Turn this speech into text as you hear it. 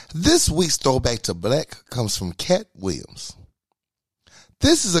This week's Throwback to Black comes from Cat Williams.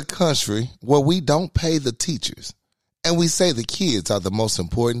 This is a country where we don't pay the teachers, and we say the kids are the most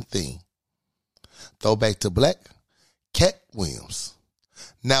important thing. Throwback to Black, Cat Williams.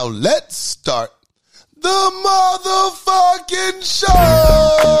 Now let's start the motherfucking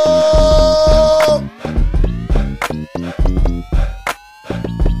show!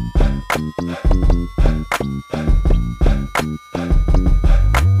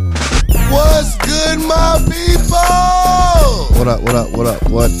 What's good, my people? What up, what up, what up?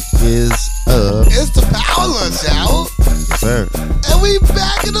 What is up? It's the Power Lunch Hour. Yes, sir. And we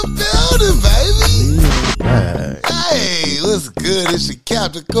back in the building, baby. Right. Hey, what's good? It's your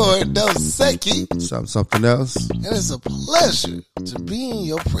Captain Corey Dosecki. Something else. And it's a pleasure to be in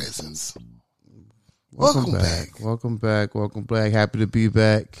your presence. Welcome back. Welcome back. Welcome back. Happy to be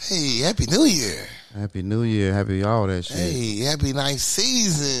back. Hey, Happy New Year. Happy New Year. Happy all that shit. Hey, happy ninth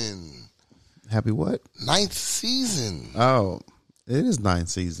season. Happy what? Ninth season. Oh, it is 9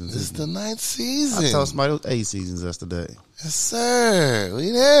 seasons. It's the ninth season. I told somebody it was 8 seasons yesterday. Yes, sir.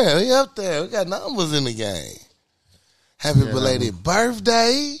 We there. We up there. We got numbers in the game. Happy belated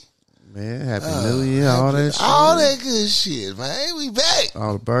birthday. Man, Happy New Year. All that shit. All that good shit, man. We back.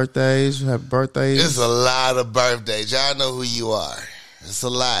 All the birthdays. Happy birthdays. It's a lot of birthdays. Y'all know who you are. It's a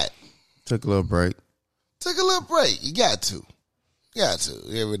lot. Took a little break. Took a little break. You got to. Got to.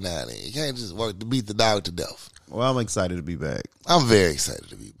 Every now and then. You can't just work to beat the dog to death. Well, I'm excited to be back. I'm very excited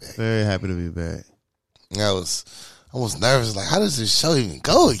to be back. Very happy to be back. I was nervous. Like, how does this show even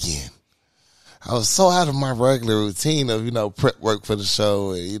go again? I was so out of my regular routine of, prep work for the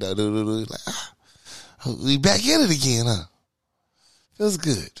show and, like, we back in it again, huh? Feels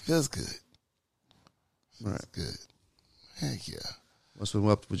good. Feels good. Right. Good. Heck yeah. What's been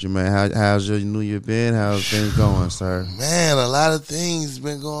up with you, man? How's your New Year been? How's things going, sir? Man, a lot of things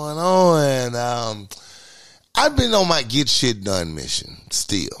been going on. I've been on my get shit done mission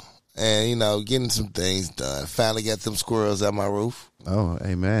still. And, getting some things done. Finally got them squirrels out my roof. Oh,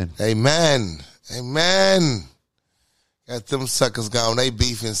 amen. Amen. Amen. Got them suckers gone. They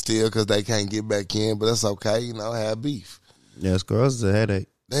beefing still because they can't get back in, but that's okay. Have beef. Yeah, squirrels is a headache.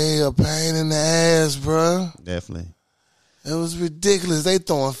 They a pain in the ass, bro. Definitely. It was ridiculous. They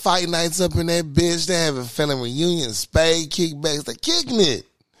throwing fight nights up in that bitch. They having family reunions, spade kickbacks. They kicking it.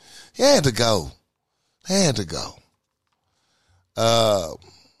 He had to go.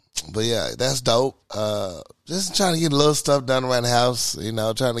 But yeah, that's dope. Just trying to get a little stuff done around the house.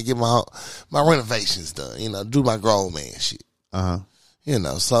 Trying to get my renovations done. Do my grown man shit.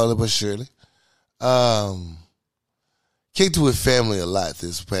 Slowly but surely. Kicked with family a lot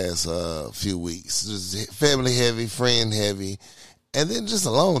this past few weeks. Just family heavy, friend heavy, and then just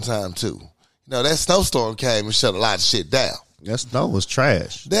a long time too. That snowstorm came and shut a lot of shit down. That snow was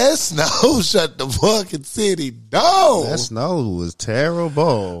trash. That snow shut the fucking city down. That snow was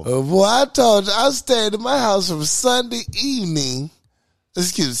terrible. Boy, I told you, I stayed in my house from Sunday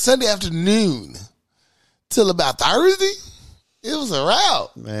afternoon till about Thursday. It was a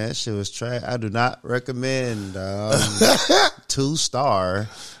route. Man, that shit was trash. I do not recommend 2-star.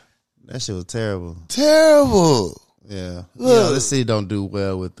 That shit was terrible. Terrible. Yeah. Look, this city don't do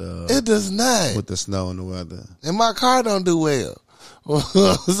well with it does not. With the snow and the weather. And my car don't do well.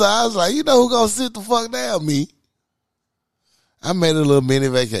 So I was like, who gonna sit the fuck down? Me. I made a little mini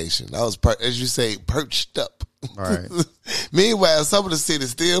vacation. I was, as you say, perched up. All right. Meanwhile, some of the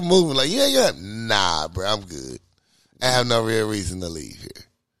city's still moving. Like, yeah. Nah, bro, I'm good. I have no real reason to leave here.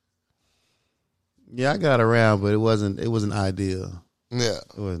 Yeah, I got around, but it wasn't ideal. Yeah.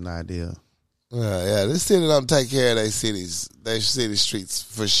 It wasn't ideal. Yeah, this city don't take care of their city streets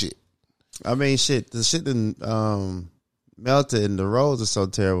for shit. I mean, shit, the shit didn't melted and the roads are so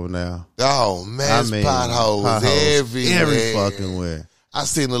terrible now. Oh, man, potholes everywhere. Every fucking where. I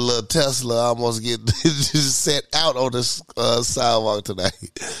seen a little Tesla almost get just set out on the sidewalk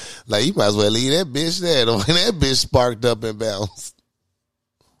tonight. Like, you might as well leave that bitch there. When that bitch sparked up and bounced.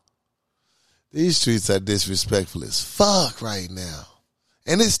 These streets are disrespectful as fuck right now.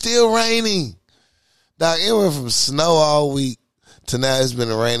 And it's still raining. Doc, it went from snow all week to now it's been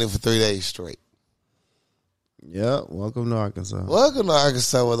raining for 3 days straight. Yeah, welcome to Arkansas. Welcome to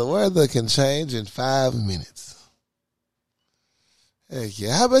Arkansas, where the weather can change in 5 minutes. Heck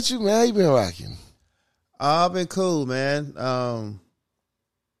yeah. How about you, man? How you been rocking? I've been cool, man.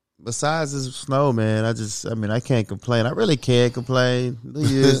 Besides this snow, man, I can't complain. I really can't complain.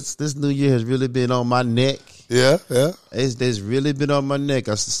 This New Year has really been on my neck. Yeah. It's really been on my neck.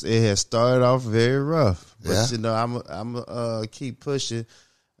 It has started off very rough, but yeah. I'm keep pushing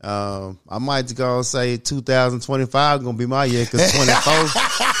I might go and say 2025 gonna be my year because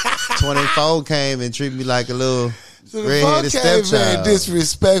 24 came and treated me like a little redheaded stepchild.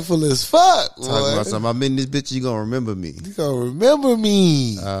 Disrespectful as fuck. Talking about something. I'm in this bitch. You gonna remember me? You gonna remember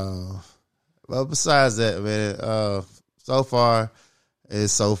me? Well, besides that, man, so far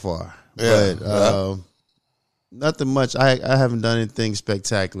it's so far. Yeah, But nothing much. I haven't done anything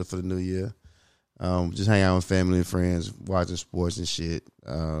spectacular for the new year. Just hang out with family and friends, watching sports and shit.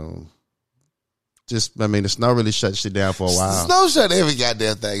 The snow really shut shit down for a while. The snow shut every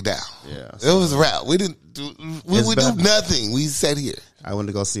goddamn thing down. Yeah, it was a wrap. We didn't do. We do nothing. We sat here. I went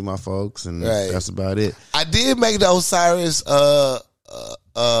to go see my folks, and that's about it. I did make the Osiris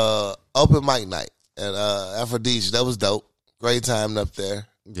open mic night at Aphrodisia. That was dope. Great time up there.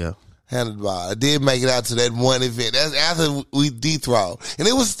 Yeah. Handled by. I did make it out to that one event. That's after we dethroned, and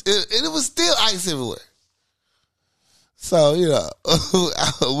it was still ice everywhere. So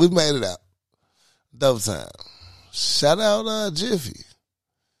we made it out. Dope time. Shout out Jiffy.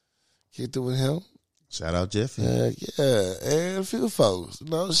 Kicked it with him. Shout out Jiffy. Yeah, and a few folks.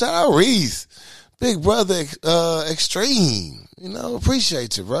 Shout out Reese, Big Brother Extreme.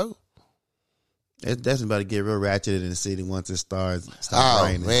 Appreciate you, bro. It's definitely about to get real ratchet in the city once it starts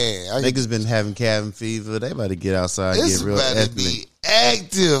raining. Man, niggas been having cabin fever. They about to get outside and get real ethnic. It's about to be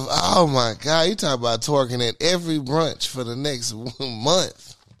active. Oh my God, you talk about twerking at every brunch for the next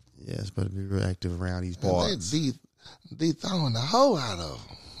month. Yeah, it's about to be real active around these parts. They throwing the hoe out of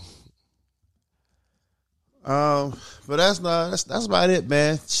them. But that's about it,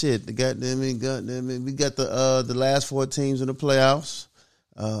 man. Shit, we got the last 4 teams in the playoffs.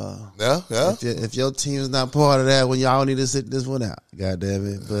 Yeah. If your team is not part of that, y'all need to sit this one out. God damn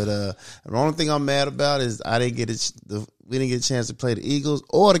it! But the only thing I'm mad about is we didn't get a chance to play the Eagles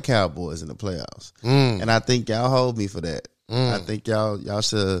or the Cowboys in the playoffs, and I think y'all hold me for that. I think y'all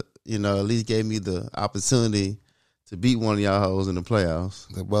should at least gave me the opportunity to beat one of y'all hoes in the playoffs.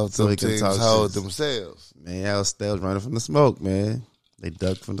 Both so teams hold themselves. Man, y'all was running from the smoke, man. They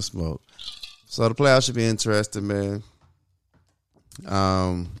ducked from the smoke. So the playoffs should be interesting, man.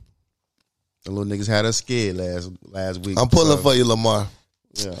 The little niggas had us scared last week. I'm pulling for you, Lamar.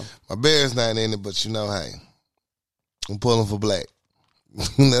 Yeah. My Bears not in it, but hey, I'm pulling for Black.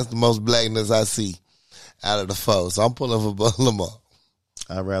 That's the most blackness I see out of the foe. So I'm pulling for Lamar.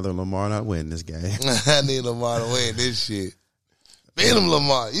 I'd rather Lamar not win this game. I need Lamar to win this shit. Beat him,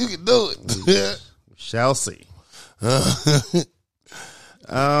 Lamar. You can do it. Shall see.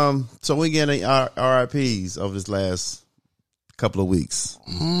 So we getting RIPs over this last couple of weeks.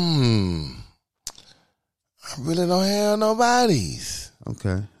 I really don't have nobody's.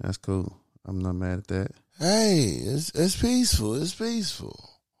 Okay, that's cool. I'm not mad at that. Hey, it's peaceful. It's peaceful.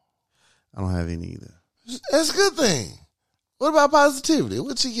 I don't have any either. That's a good thing. What about positivity?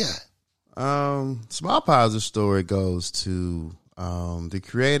 What you got? Small positive story goes to the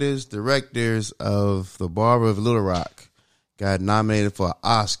creators, directors of The Barber of Little Rock got nominated for an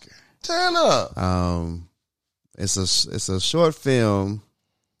Oscar. Turn up. It's a short film.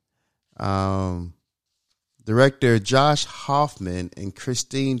 Director Josh Hoffman and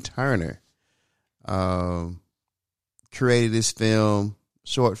Christine Turner created this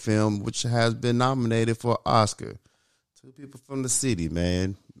short film, which has been nominated for an Oscar. 2 people from the city,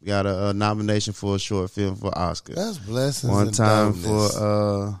 man, got a nomination for a short film for Oscar. That's blessings. One time dopeness.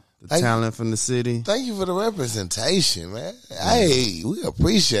 For the talent from the city. Thank you for the representation, man. Hey, we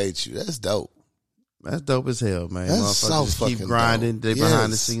appreciate you. That's dope. That's dope as hell, man. That's so fucking keep grinding. dope. They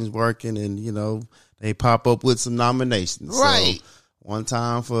behind the scenes working, and they pop up with some nominations. Right. So, one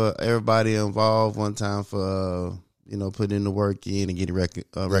time for everybody involved. One time for putting in the work in and getting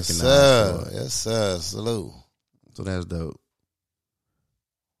recognized. Yes, sir. Salute. So that's dope.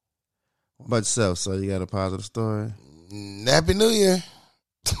 What about yourself? So you got a positive story? Happy New Year.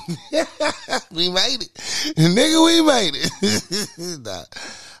 We made it. Nigga, we made it. Nah.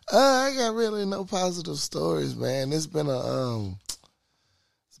 I got really no positive stories, man. It's been a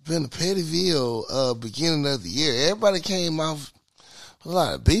Pettyville beginning of the year. Everybody came off with a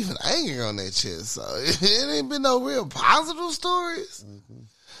lot of beef and anger on that shit. So it ain't been no real positive stories. Mm-hmm.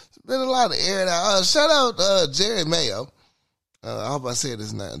 It's been a lot of air out. Shout out Jerry Mayo. I hope I said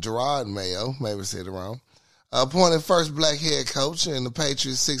his name. Gerard Mayo. Maybe I said it wrong. Appointed first black head coach in the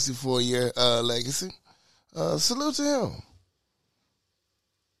Patriots' 64-year legacy. Salute to him.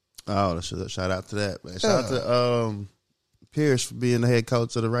 Oh, shout out to that, man. Shout out to Pierce for being the head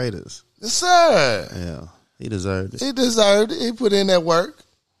coach of the Raiders. Yes, sir. Yeah, he deserved it. He deserved it. He put in that work.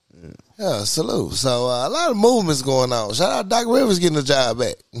 Yeah, salute. So a lot of movements going on. Shout out Doc Rivers getting a job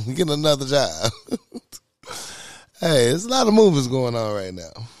back. Getting another job. Hey, there's a lot of movements going on right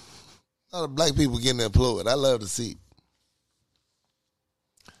now. A lot of black people getting employed. I love to see it.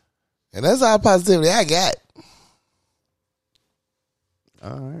 And that's all positivity I got.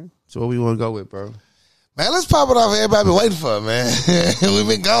 All right. So what we want to go with, bro? Man, let's pop it off. Everybody been waiting for it, man. We've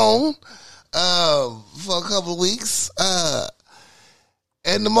been gone for a couple of weeks.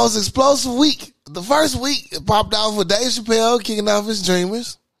 And the most explosive week, the first week, it popped off with Dave Chappelle kicking off his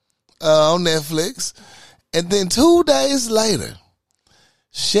Dreamers on Netflix. And then 2 days later,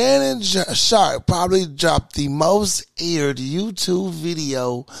 Shannon Sharpe probably dropped the most aired YouTube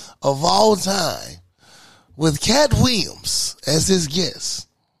video of all time with Cat Williams as his guest.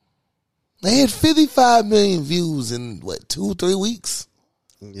 They had 55 million views in, 2-3 weeks?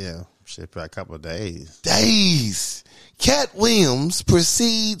 Yeah, shit, for a couple of days. Cat Williams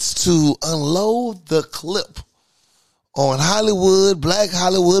proceeds to unload the clip on Hollywood, Black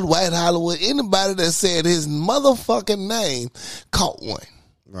Hollywood, White Hollywood. Anybody that said his motherfucking name caught one.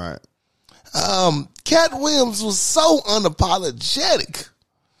 Right. Cat Williams was so unapologetic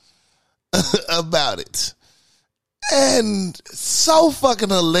about it. And so fucking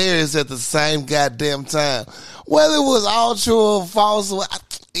hilarious at the same goddamn time. Whether it was all true or false,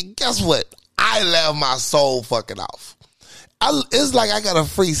 guess what? I laughed my soul fucking off. It's like I got a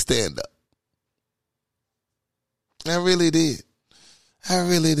free stand-up. I really did.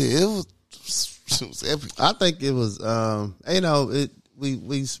 It was epic. I think it was,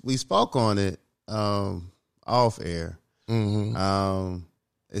 we spoke on it off air. Mm-hmm.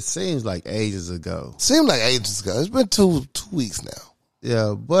 It seems like ages ago. It's been two weeks now.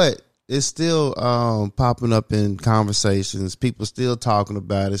 Yeah, but it's still popping up in conversations. People still talking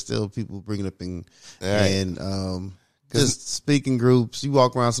about it. Still people bringing it up and just speaking groups. You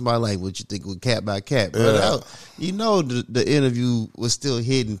walk around somebody like, what you think with Cat by Cat? But the interview was still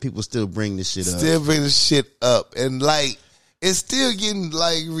hidden. People still bring this shit up. And like, it's still getting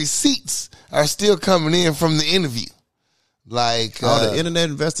like receipts are still coming in from the interview. Like the internet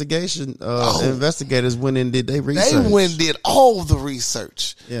investigators went and did their research. They went and did all the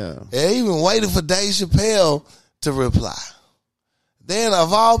research. Yeah. They even waited for Dave Chappelle to reply. Then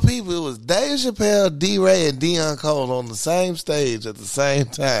of all people, it was Dave Chappelle, D-Ray, and Deion Cole on the same stage at the same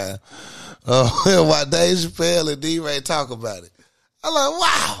time. While Dave Chappelle and D-Ray talk about it. I'm like,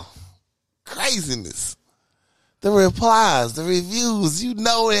 wow. Craziness. The replies, the reviews,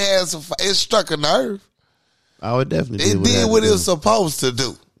 it struck a nerve. I would definitely. It did what it was supposed to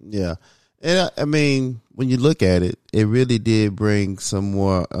do. Yeah, and I mean, when you look at it, it really did bring some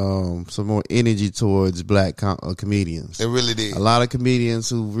more energy towards black comedians. It really did. A lot of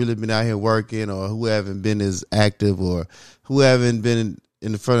comedians who really been out here working, or who haven't been as active, or who haven't been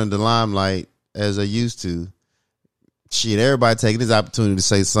in the front of the limelight as they used to. Shit, everybody taking this opportunity to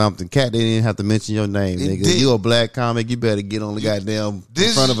say something. Cat didn't even have to mention your name, nigga. You a black comic, you better get on the goddamn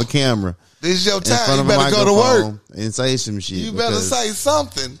in front of a camera. This is your time. You better go to work and say some shit. You better say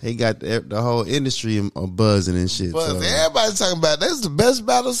something. He got the whole industry buzzing and shit. But everybody's talking about this is the best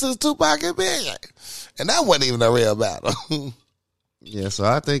battle since Tupac and Biggie, and that wasn't even a real battle. Yeah, so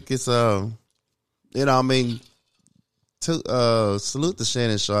I think it's salute to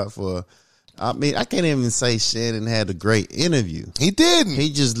Shannon Sharpe for. I mean, I can't even say Shannon had a great interview. He didn't.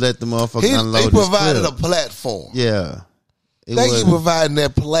 He just let the motherfucker unload. He provided a platform. Yeah. Thank you for providing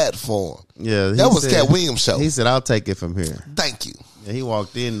that platform. Yeah, that was Cat Williams' show. He said, "I'll take it from here." Thank you. Yeah, he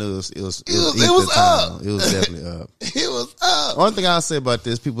walked in. It was up. It was definitely up. It was up. One thing I'll say about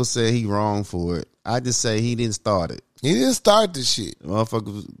this, people say he wrong for it. I just say he didn't start it. He didn't start the shit. The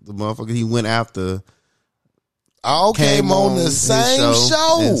motherfucker he went after. All came on the same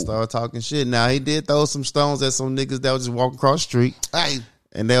show and started talking shit. Now he did throw some stones at some niggas that was just walking across the street. Hey.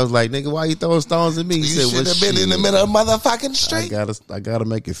 And they was like, nigga, why you throwing stones at me? You should have been in the middle of the motherfucking street. I gotta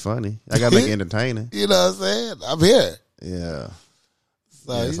make it funny. I gotta make it entertaining. You know what I'm saying? I'm here. Yeah.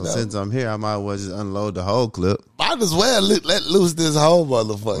 So since I'm here, I might as well just unload the whole clip. Might as well let loose this whole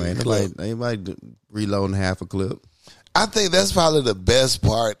motherfucking clip. Ain't reloading half a clip. I think that's probably the best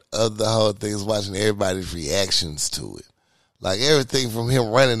part of the whole thing is watching everybody's reactions to it. Like everything from him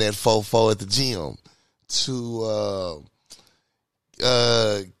running that 4-4 at the gym to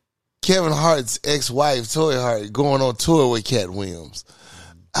Kevin Hart's ex-wife, Toy Hart, going on tour with Cat Williams.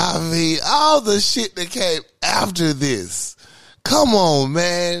 I mean, all the shit that came after this. Come on,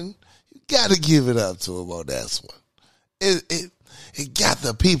 man. You got to give it up to him on that one. It got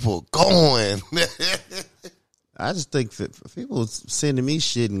the people going. I just think for people sending me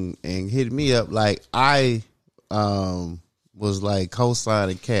shit and hitting me up, like I was like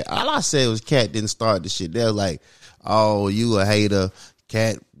co-signing Cat. All I said was Cat didn't start the shit. They were like, "Oh, you a hater?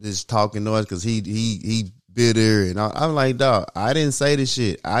 Cat is talking noise because he bitter, and I'm like, dog, I didn't say this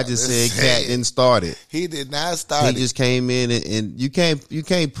shit. I just said Cat didn't start it. He did not start it. He just came in, and you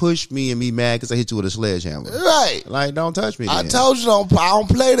can't push me and be mad because I hit you with a sledgehammer. Right. Like, don't touch me. I then. told you I don't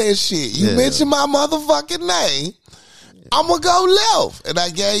play that shit. You mention my motherfucking name, I'm gonna go left. And I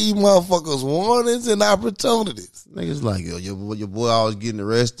gave you motherfuckers warnings and opportunities. Niggas like, yo, your boy always getting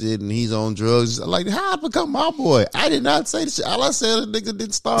arrested and he's on drugs. Like, how I become my boy? I did not say this shit. All I said, the nigga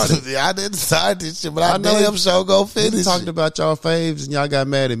didn't start it. Yeah, I didn't start this shit, but I damn sure go finish it. Talked about y'all faves and y'all got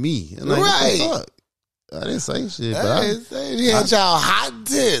mad at me. And like, right. What the fuck? I didn't say shit. But he had y'all hot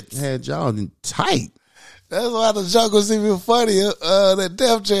tits. Had y'all tight. That's why the joke was even funnier. That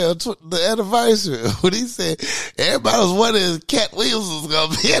Def Jam, the anniversary, when he said everybody was wondering if Cat Williams was gonna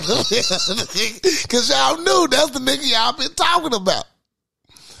be in the because y'all knew that's the nigga y'all been talking about.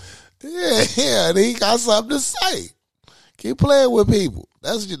 Yeah, and he got something to say. Keep playing with people.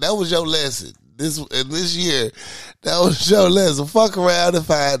 That was your lesson. This year, that was your lesson. Fuck around and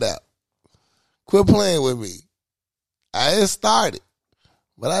find out. Quit playing with me. I ain't started,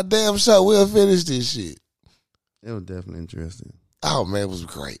 but I damn sure we'll finish this shit. It was definitely interesting. Oh man, it was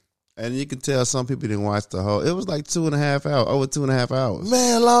great. And you can tell some people didn't watch the whole. It was like 2.5 hours, over 2.5 hours.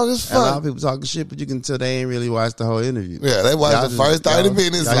 Man, long as fuck. And a lot of people talking shit, but you can tell they ain't really watched the whole interview. Yeah, they watched the first 30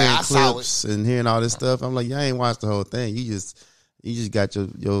 minutes. Like, I saw it. And hearing all this stuff, I'm like, y'all ain't watched the whole thing. You just got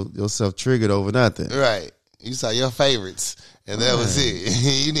yourself triggered over nothing. Right. You saw your favorites, and that was it.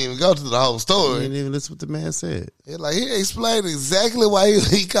 You didn't even go to the whole story. You didn't even listen to what the man said. He explained exactly why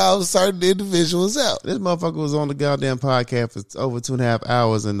he called certain individuals out. This motherfucker was on the goddamn podcast for over 2.5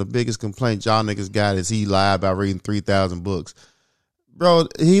 hours, and the biggest complaint y'all niggas got is he lied about reading 3,000 books. Bro,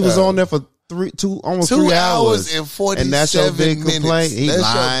 he was on there for almost 3 hours and 47 and that's your big minutes. Complaint. He that's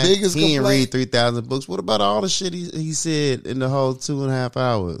lying. Your biggest he didn't complaint. read 3,000 books. What about all the shit he said in the whole 2.5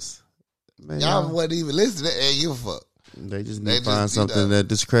 hours? Man, y'all wasn't even listening. Hey, you fuck. They just need to find something that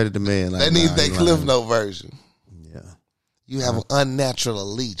discredit the man. Like, they need their Cliff Note version. Yeah. You have an unnatural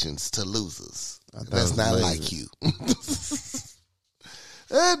allegiance to losers. That's not like you.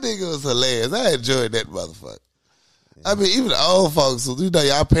 That nigga was hilarious. I enjoyed that motherfucker. Yeah. I mean, even the old folks,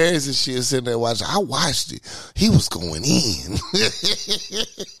 y'all parents and shit sitting there watching. I watched it. He was going in.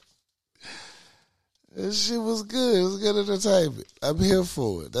 That shit was good. It was good entertainment. I'm here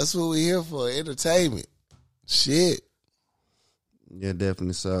for it. That's what we here for. Entertainment. Shit. Yeah,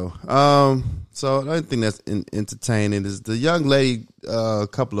 definitely so. So the other thing that's entertaining is the young lady a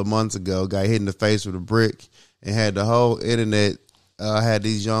couple of months ago got hit in the face with a brick and had the whole internet had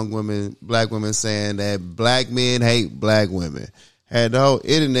these young women, black women, saying that black men hate black women. Had the whole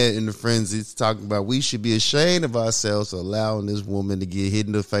internet in the frenzy talking about we should be ashamed of ourselves for allowing this woman to get hit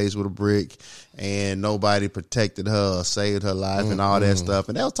in the face with a brick and nobody protected her or saved her life and all that stuff.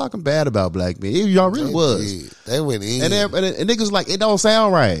 And they was talking bad about black men. Y'all really was. They went in. And niggas like, it don't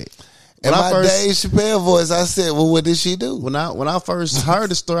sound right. In my Dave Chappelle voice, I said, well, what did she do? When I first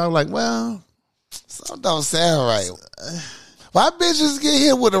heard the story, I was like, well, something don't sound right. Why bitches get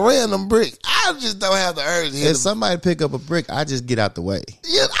hit with a random brick? I just don't have the urge to hit. If somebody pick up a brick, I just get out the way.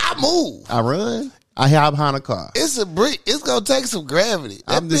 Yeah, I move. I run. I hide behind a car. It's a brick. It's going to take some gravity.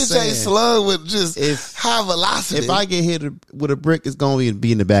 That I'm just bitch saying, ain't slung with just high velocity. If I get hit with a brick, it's going to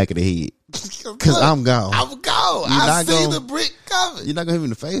be in the back of the head. Because I'm gone. I'm gone. I see the brick coming. You're not going to hit me in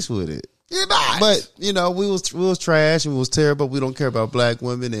the face with it. You're not. But, we was trash and we was terrible. We don't care about black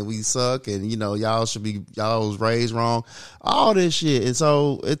women and we suck and, y'all was raised wrong. All this shit. And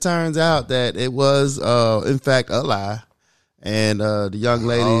so it turns out that it was, in fact, a lie. And the young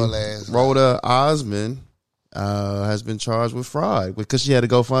lady, Rhoda Osmond, has been charged with fraud because she had to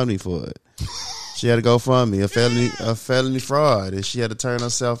GoFundMe for it. She had to GoFundMe, a felony fraud, and she had to turn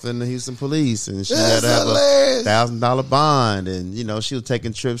herself in the Houston police, and she had to have $1,000 bond, and she was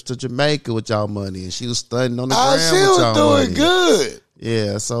taking trips to Jamaica with y'all money, and she was stunting on the ground with y'all money. She was doing good.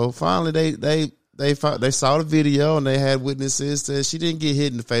 Yeah, so finally they saw the video and they had witnesses that she didn't get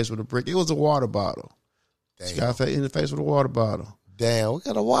hit in the face with a brick. It was a water bottle. Damn. She got hit in the face with a water bottle. Damn, what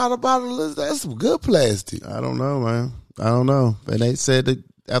kind of water bottle is that? That's some good plastic. I don't know, man. I don't know. And they said that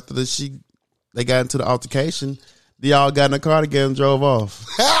after they got into the altercation, they all got in the car together and drove off.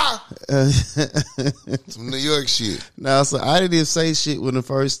 Some New York shit. Now, so I didn't even say shit when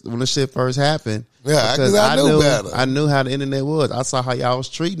the shit first happened. Yeah, because I knew better. I knew how the internet was. I saw how y'all was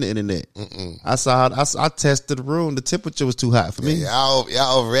treating the internet. I saw how I tested the room. The temperature was too hot for me. Y'all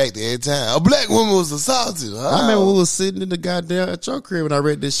overreacted every time. A black woman was assaulted. I remember we was sitting in the goddamn at your crib when I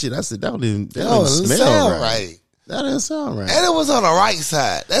read this shit. I said, that don't even smell right. That didn't sound right. And it was on the right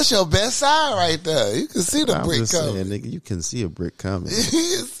side. That's your best side right there. You can see the I'm brick just coming. saying, nigga, you can see a brick coming. You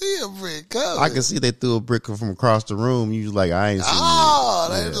can see a brick coming. I can see they threw a brick from across the room. You was like, I ain't seen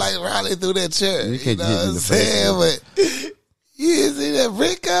they like rally through that chair. You can't know hit me what in I'm the saying? But you didn't see that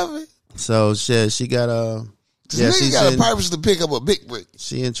brick coming? So she got a This nigga got a purpose to pick up a big brick.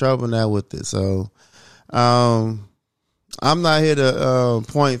 She in trouble now with it. So I'm not here to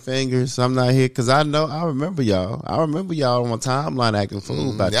point fingers. I'm not here because I remember y'all. I remember y'all on my timeline acting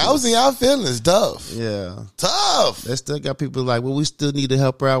fool about I was in y'all feelings tough. Yeah. Tough. They still got people like, well, we still need to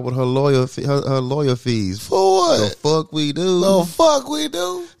help her out with her lawyer fees. For what? The fuck we do? The fuck we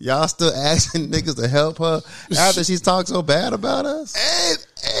do? Y'all still asking niggas to help her after she's talked so bad about us?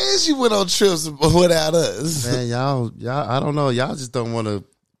 And she went on trips without us. Man, y'all, I don't know. Y'all just don't want to.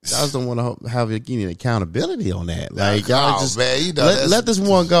 Y'all just don't want to have any accountability on that. Like y'all just man, you know, let this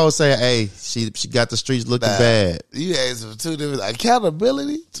one go and say, hey, she got the streets looking bad. You asked for two different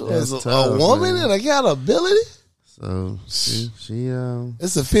accountability towards That's a tough, woman man. and accountability. So she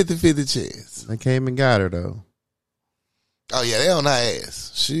It's a 50-50 chance. they came and got her though. Oh yeah, they on her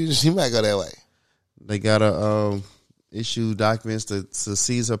ass. She might go that way. They got to issue documents to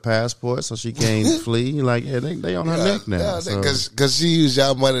seize her passport so she can't flee. Like, yeah, they on her neck now. Because she used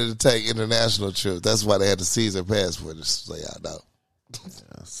y'all money to take international trips. That's why they had to seize her passport. Just so y'all know.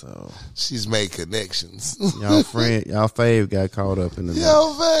 Yeah, so She's made connections. y'all fave got caught up in the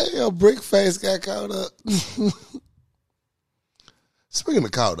Yo, brick face got caught up. Speaking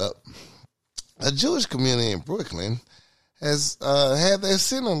of caught up, a Jewish community in Brooklyn has had their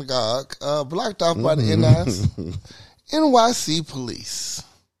synagogue blocked off by the NYC police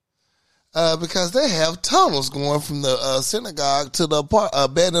because they have tunnels going from the synagogue to the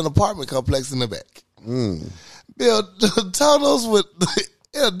abandoned apartment complex in the back. Built tunnels with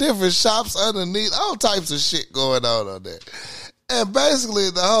different shops underneath, all types of shit going on there. And basically,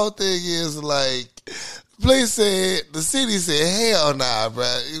 the whole thing is like, police said, the city said, hell nah, bro.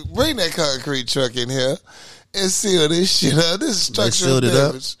 Bring that concrete truck in here and seal this shit up. This is structural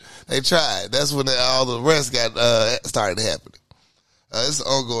damage. They tried. That's when all the rest got started happening. It's an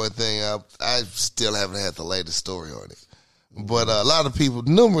ongoing thing. I still haven't had the latest story on it. But a lot of people,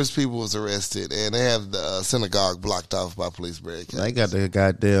 numerous people was arrested, and they have the synagogue blocked off by police barricades. They got the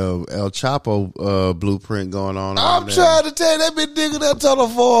goddamn El Chapo blueprint going on. I'm trying to tell you, they've been digging that tunnel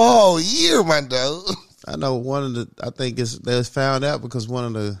for a whole year, my dog. I know I think they was found out because one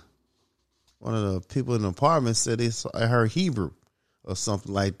of the people in the apartment said I heard Hebrew or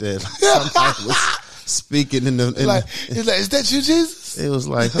something like that. Somebody was speaking in the. He's like, is that you, Jesus? It was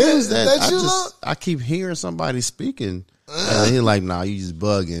like, who is that? That you, Lord? I keep hearing somebody speaking. And he's like, nah, you just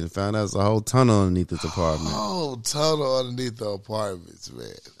bugging. Found out it's a whole tunnel underneath this apartment. Whole tunnel underneath the apartments, man.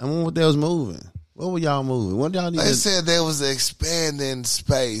 I wonder what they was moving. What were y'all moving? What y'all need? They said there was expanding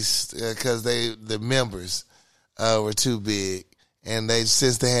space because the members were too big, and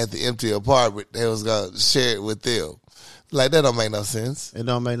since they had the empty apartment, they was gonna share it with them. Like that don't make no sense. It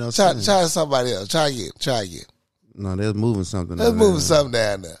don't make no sense. Try somebody else. Try again. No, they was moving something. Let's move something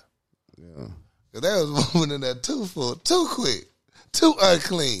down there. Yeah. They was moving in there too full, too quick, too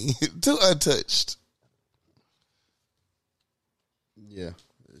unclean, too untouched. Yeah.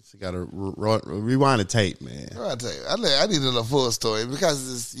 You got to rewind the tape, man. I tell you, I need to know the full story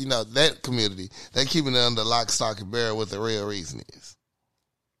because it's, that community, they're keeping it under lock, stock, and barrel what the real reason is.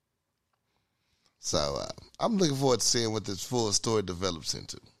 So I'm looking forward to seeing what this full story develops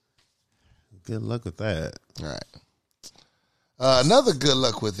into. Good luck with that. All right. Another good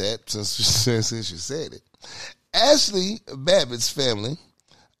luck with that, since you said it. Ashley Babbitt's family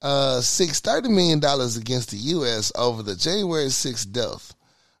seeks $30 million against the U.S. over the January 6th death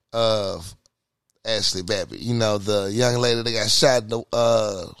of Ashley Babbitt. The young lady that got shot in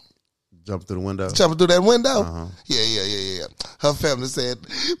the jumping through the window. Jumping through that window? Uh-huh. Yeah. Her family said,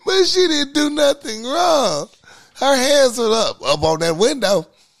 but she didn't do nothing wrong. Her hands were up on that window.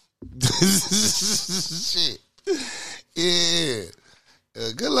 Shit. Yeah.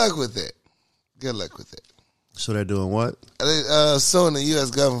 Good luck with that. So they're doing what? They suing the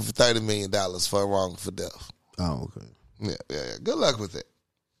U.S. government for $30 million for a wrongful death. Oh, okay. Yeah. Good luck with that.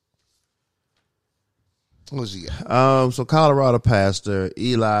 What you got? So Colorado pastor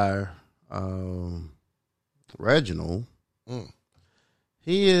Eli Reginald,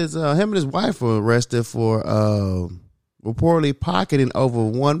 he is him and his wife were arrested for reportedly pocketing over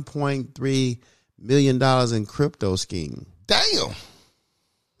 $1.3 million in crypto scheme. Damn.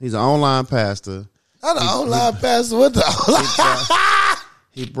 He's an online pastor. Not an online pastor. What the?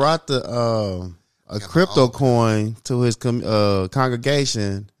 He brought a crypto coin to his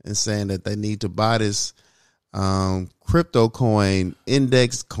congregation and saying that they need to buy this crypto coin,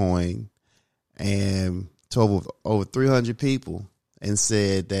 index coin, and to over 300 people, and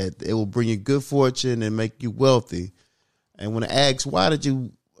said that it will bring you good fortune and make you wealthy. And when asked, why did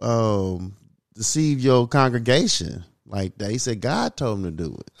you deceive your congregation like that, he said God told him to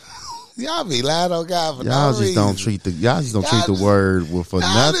do it. Y'all be lying on God for Y'all no just reason. don't treat the word for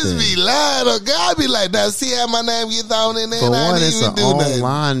Y'all nothing. just be lying on God. Be like, now see how my name get thrown in there? For And I one, didn't it's even an do nothing.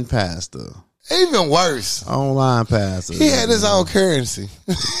 online pastor. Even worse. Online pastor. He had his own currency.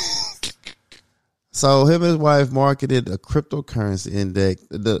 So him and his wife marketed a cryptocurrency index.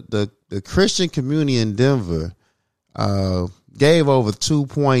 The Christian community in Denver gave over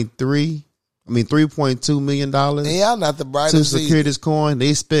 $3.2 million And y'all not the to brightest. secure this coin.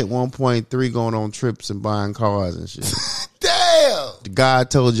 They spent 1.3 going on trips and buying cars and shit. Damn. God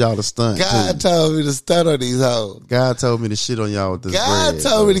told y'all to stunt. God too. told me to stunt on these hoes. God told me to shit on y'all with this God bread,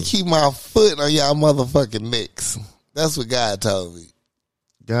 told me bro. to keep my foot on y'all motherfucking necks. That's what God told me.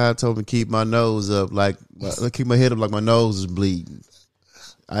 God told me to keep my nose up keep my head up like my nose is bleeding.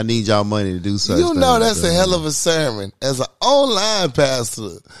 I need y'all money to do something. You know that's a hell of a sermon as an online pastor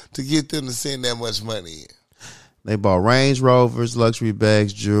to get them to send that much money in. They bought Range Rovers, luxury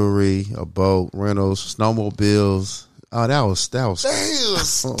bags, jewelry, a boat, rentals, snowmobiles. Oh, that was They was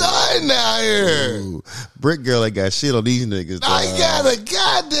stunting out here. Ooh. Brick Girl ain't got shit on these niggas. I dog. got a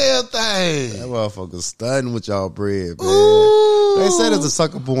goddamn That thing. motherfucker stunting with y'all bread, man. Ooh. They said there's a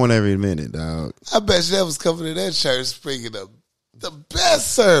sucker born every minute, dog. I bet you that was coming to that church speaking of the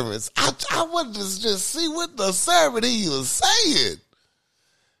best sermons. I wanted to just see what the sermon he was saying.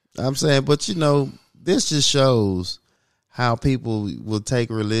 I'm saying, but this just shows how people will take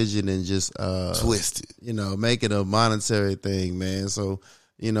religion and just Twisted. make it a monetary thing, man. So,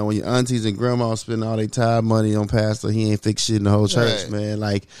 when your aunties and grandmas spend all their time, money on pastor, he ain't fix shit in the whole church, Right. man.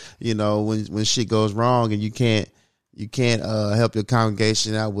 Like, when shit goes wrong and you can't help your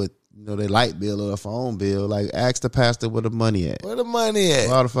congregation out with their light bill or their phone bill, like ask the pastor where the money at. Where the money at?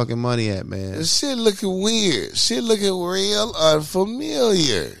 Where all the fucking money at, man? The shit looking weird. Shit looking real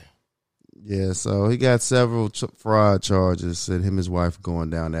unfamiliar. Yeah, so he got several fraud charges, and him and his wife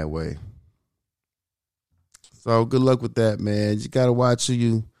going down that way. So good luck with that, man. You gotta watch who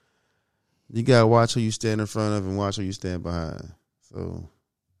you stand in front of and watch who you stand behind. So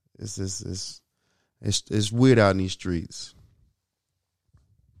it's weird out in these streets.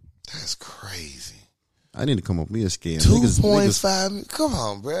 That's crazy. I need to come up with me a scam. 2.5. Come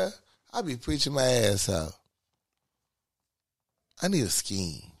on, bruh. I be preaching my ass out. I need a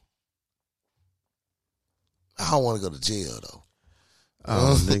scheme. I don't want to go to jail though.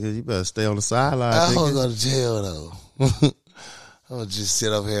 Oh, nigga, you better stay on the sideline. I don't nigga. go to jail though. I'm gonna just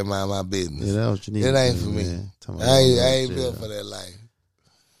sit up here and mind my business. Yeah, that's what you need. It to ain't do, for me. man. I ain't built for that life.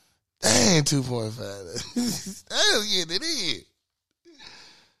 Dang, 2.5. That'll get it in.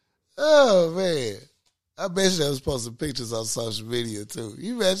 Oh man. I bet you they was posting pictures on social media too.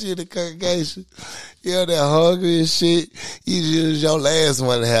 You imagine you in the congregation, you're there hungry and shit. You use your last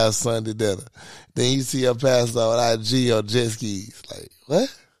one to have Sunday dinner. Then you see your pastor on IG on jet skis. Like,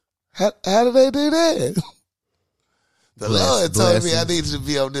 what? How did they do that? The Lord told me I needed to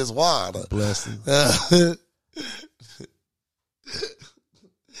be on this water. Blessing.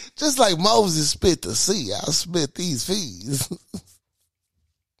 Just like Moses split the sea, I'll split these fees.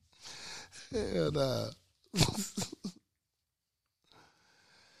 Hell nah.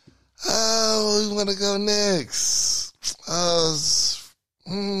 Oh, we want to go next.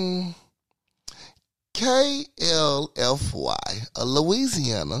 KLFY, a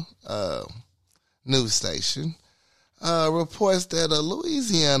Louisiana news station, reports that a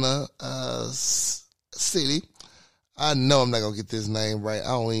Louisiana city, I know I'm not going to get this name right. I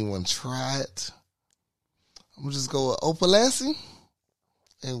don't even want to try it. I'm going to just go with Opalessi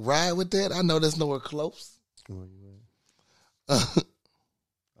and ride with that. I know that's nowhere close. I'm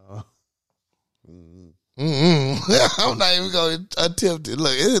not even going to attempt it.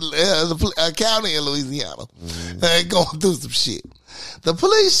 Look, it's a county in Louisiana. Going through some shit. The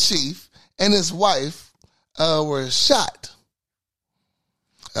police chief and his wife were shot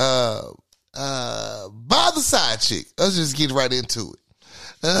by the side chick. Let's just get right into it.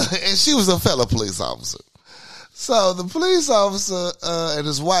 And she was a fellow police officer. So the police officer and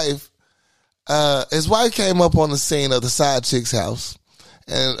his wife came up on the scene of the side chick's house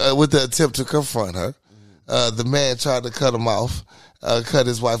and with the attempt to confront her. The man tried to cut him off, cut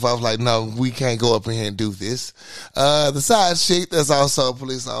his wife off like, no, we can't go up in here and do this. The side chick, that's also a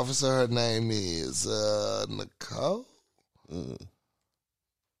police officer, her name is Nicole. Yeah,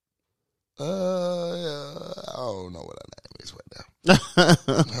 I don't know what her name is right now.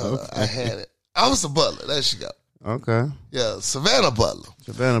 I had it. Officer Butler. There she go. Okay. Yeah, Savannah Butler.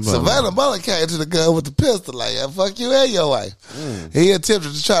 Savannah Butler came to the gun with the pistol like, yeah, fuck you and your wife. He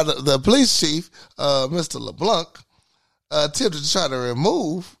attempted to try the police chief, Mr. LeBlanc, attempted to try to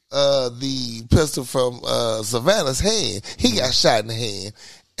remove the pistol from Savannah's hand. He got shot in the hand,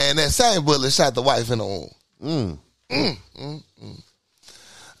 and that same bullet shot the wife in the arm.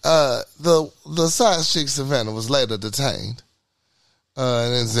 The side chick Savannah was later detained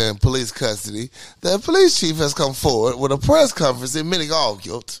and is in police custody. The police chief has come forward with a press conference admitting all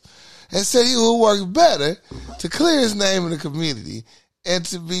guilt and said he will work better to clear his name in the community and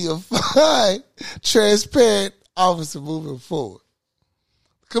to be a fine, transparent officer moving forward.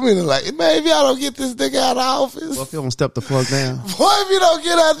 The community like, man, if y'all don't get this nigga out of office. Well, if you don't step the fuck down. Boy, if you don't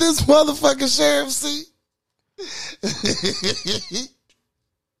get out this motherfucking sheriff's seat.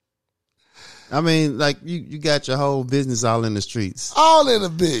 I mean, like, you got your whole business all in the streets. All in the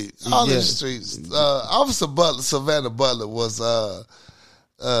big, all in the streets. Officer Butler, Savannah Butler, was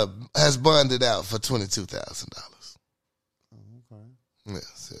has bonded out for $22,000. Okay.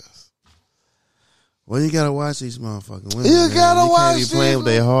 Yes. Well, you gotta watch these motherfucking women. You gotta watch can't be playing with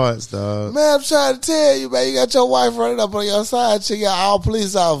their hearts, dog. Man, I'm trying to tell you, man. You got your wife running up on your side. You got all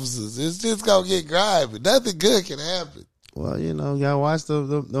police officers. It's just gonna get grimy. Nothing good can happen. Well, you know, you gotta watch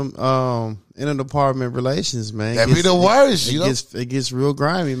the interdepartment relations, man. That be the worst. It gets real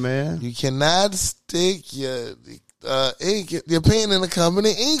grimy, man. You cannot stick your pen in the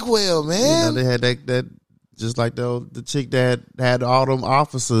company inkwell, man. You know, they had that just like the chick that had all them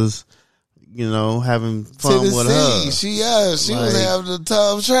officers, you know, having fun with her. She was having a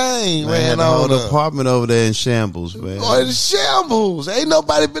tough train. Man, had the whole department over there in shambles, man. Oh, in shambles. Ain't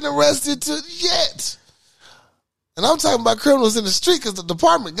nobody been arrested yet. And I'm talking about criminals in the street because the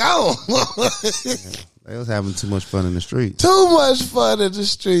department gone. They was having too much fun in the streets. Too much fun in the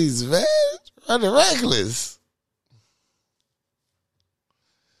streets, man. Running reckless.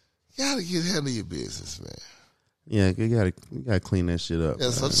 You gotta handle your business, man. Yeah, you gotta clean that shit up. Yeah,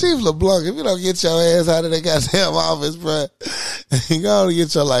 man. so Chief LeBlanc, if you don't get your ass out of that goddamn office, bro, you gotta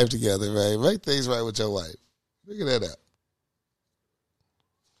get your life together, man. Make things right with your wife. Figure that out.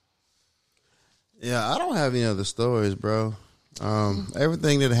 Yeah, I don't have any other stories, bro.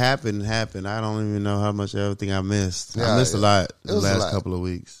 Everything that happened. I don't even know how much everything I missed. I missed a lot the last couple of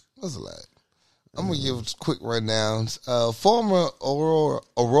weeks. It was a lot. I'm going to give a quick rundown. Former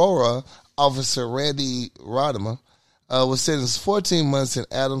Aurora officer Randy Rodimer was sentenced 14 months in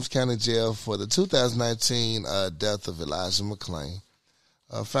Adams County Jail for the 2019 death of Elijah McClain.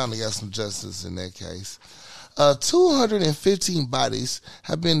 Finally got some justice in that case. 215 bodies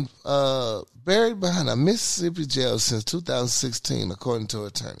have been buried behind a Mississippi jail since 2016, according to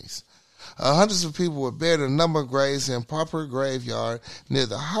attorneys. Hundreds of people were buried in a number of graves in Popper Graveyard near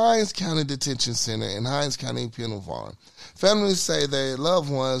the Hinds County Detention Center and Hinds County Penal Farm. Families say their loved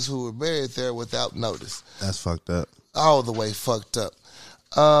ones who were buried there without notice. That's fucked up. All the way fucked up.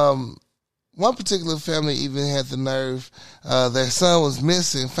 One particular family even had the nerve. Their son was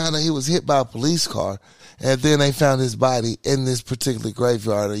missing, found out he was hit by a police car, and then they found his body in this particular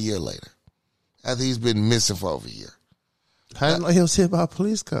graveyard a year later, after he's been missing for over a year. How did you know he was hit by a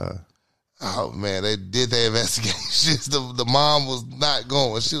police car? Oh, man, they did their investigations. The mom was not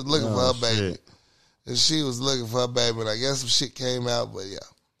going. She was looking for her baby. And she was looking for her baby, and I guess some shit came out, but yeah.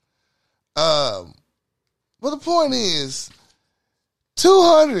 But the point is,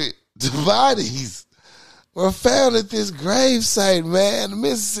 200 bodies were found at this gravesite, man.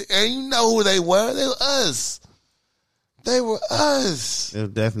 Mississippi, and you know who they were. They were us. They were us. It was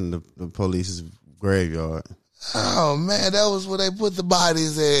definitely the police's graveyard. Oh, man, that was where they put the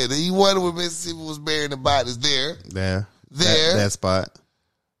bodies at. And you wonder where Mississippi was burying the bodies there. There. That spot.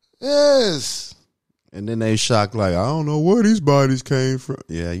 Yes. And then they shocked like, I don't know where these bodies came from.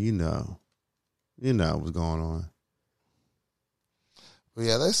 Yeah, you know. You know what's going on. But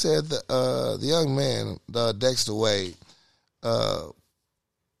yeah, they said the young man, Dexter Wade,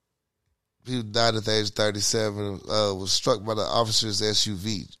 he died at the age of 37, was struck by the officer's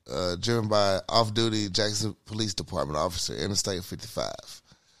SUV, driven by off-duty Jackson Police Department officer, Interstate 55.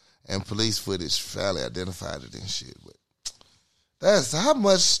 And police footage finally identified it and shit. But that's how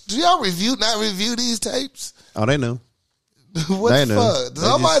much. Do y'all not review these tapes? Oh, they knew. What they the fuck?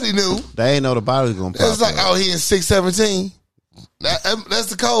 Somebody knew. They ain't know the body was going to pop. It's like, he in 617. That's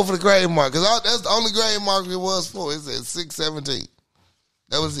the code for the grave mark. Because that's the only grave mark it was for. It said 617.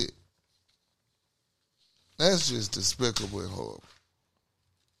 That was it. That's just despicable and horrible.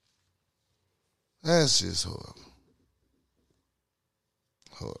 That's just horrible.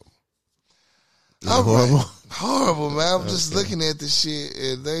 Horrible. All horrible. right. Horrible, man. I'm just looking at the shit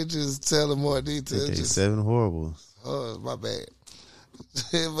and they just telling more details. Okay, Just, 7 horribles. oh, my bad.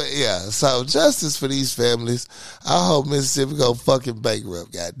 But yeah, so justice for these families. I hope Mississippi go fucking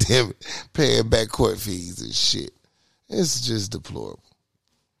bankrupt, goddamn it, paying back court fees and shit. It's just deplorable.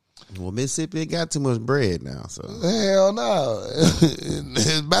 Well, Mississippi ain't got too much bread now, so. Hell no.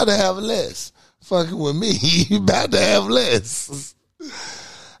 It's about to have less. Fucking with me, you about to have less.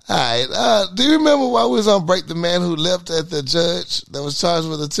 All right. Do you remember while we was on break, the man who leapt at the judge that was charged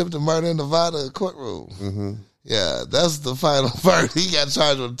with attempted murder in Nevada courtroom? Mm-hmm. Yeah, that's the final verdict. He got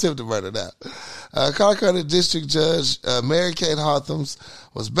charged with attempted murder now. Clark County District Judge Mary Kate Hawthams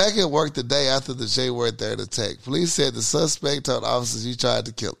was back at work the day after the January 3rd attack. Police said the suspect told officers he tried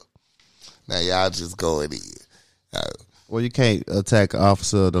to kill him. Now, y'all just going in. Well, you can't attack an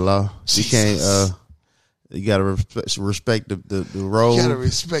officer of the law. You can't, you got to respect the role. You got to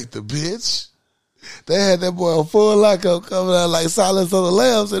respect the bitch. They had that boy on full lockup coming out like Silence of the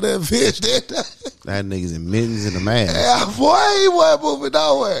Lambs and that bitch. That nigga's in mittens and a mask. Yeah, boy, he wasn't moving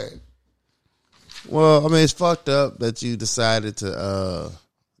nowhere. Well, I mean, it's fucked up that you decided to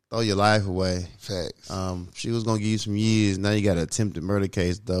throw your life away. Facts. She was going to give you some years. Now you got an attempted murder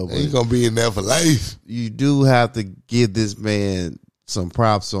case, though. But He's going to be in there for life. you do have to give this man some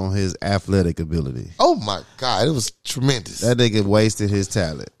props on his athletic ability. Oh, my God. It was tremendous. That nigga wasted his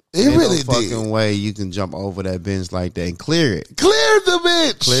talent. He Ain't really no fucking did. way you can jump over that bench like that and clear it. Cleared the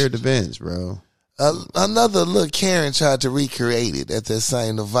bitch. Clear the bench, bro. Another little Karen tried to recreate it at that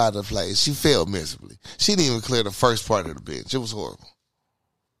same Nevada place. She failed miserably. She didn't even clear the first part of the bench. It was horrible.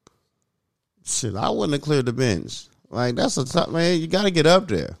 Shit, I wouldn't have cleared the bench. Like, that's a tough, man. You got to get up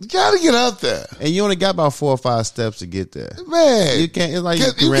there. You got to get up there. And you only got about 4 or 5 steps to get there. Man. You can't, it's like you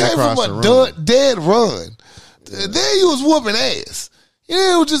You ran came across from the room. a dead run. Then you was whooping ass. You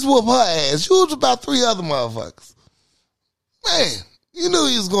didn't just whoop her ass. You was about 3 other motherfuckers. Man, you knew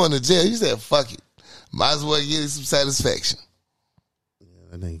he was going to jail. You said, fuck it. Might as well give you some satisfaction.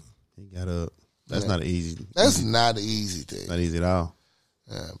 Yeah, I think he got up. That's not easy. That's not an easy thing. Not easy at all.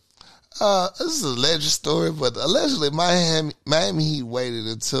 This is a alleged story, but allegedly Miami Heat waited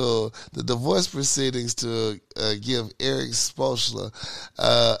until the divorce proceedings to give Eric Spoelstra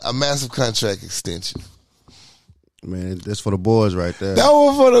a massive contract extension. Man, that's for the boys right there. That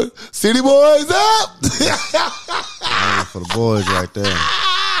one for the City Boys up. That one for the boys right there.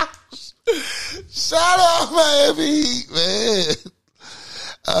 Shout out Miami Heat, man.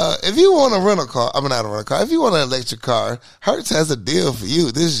 If you want to rent a car, not a rental car. If you want an electric car, Hertz has a deal for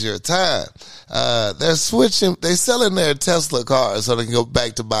you. This is your time. They're selling their Tesla cars so they can go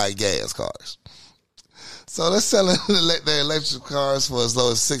back to buying gas cars. So they're selling their electric cars for as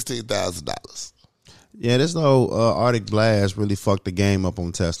low as $16,000. Yeah, this whole Arctic Blast really fucked the game up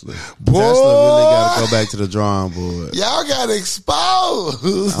on Tesla. Boy. Tesla really got to go back to the drawing board. Y'all got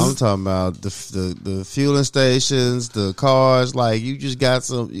exposed. I'm talking about the fueling stations, the cars. Like, you just got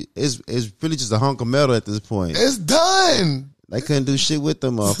some. It's really just a hunk of metal at this point. It's done. They couldn't do shit with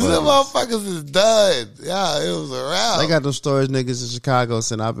them Them motherfuckers. motherfuckers is done. Yeah, it was around. They got them storage niggas in Chicago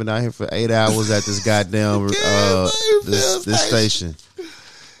saying I've been out here for 8 hours at this goddamn this station.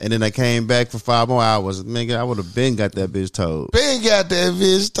 And then I came back for 5 more hours. Nigga, I would have been got that bitch told. Ben got that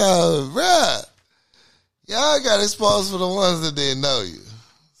bitch told, bruh. Y'all got exposed for the ones that didn't know you.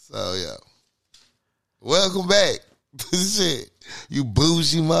 So, yeah. Welcome back. Shit. You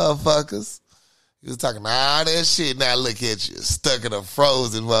bougie motherfuckers. You was talking all that shit. Now look at you. Stuck in a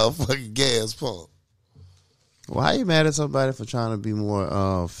frozen motherfucking gas pump. Well, how you mad at somebody for trying to be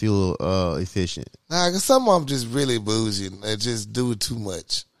more fuel efficient? Nah, because some of them just really bougie and just do too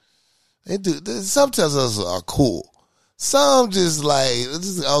much. They do. Some Teslas are cool. Some just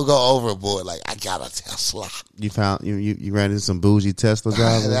go overboard. Like, I got a Tesla. You found you ran into some bougie Tesla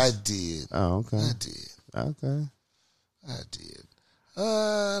drivers? I did. Oh, okay. I did. Okay. I did.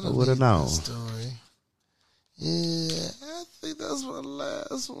 I don't Who would have need known? that story. Yeah, I think that's my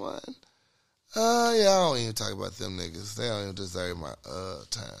last one. Yeah, I don't even talk about them niggas. They don't even deserve my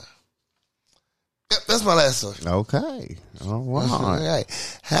time. Yep, that's my last story. Okay. All right. All right.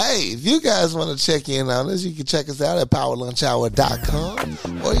 Hey, if you guys want to check in on us, you can check us out at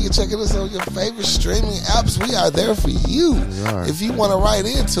powerlunchhour.com or you can check us on your favorite streaming apps. We are there for you. are. If you want to write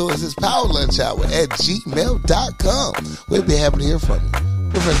into us, it's powerlunchhour@gmail.com. We'll be happy to hear from you.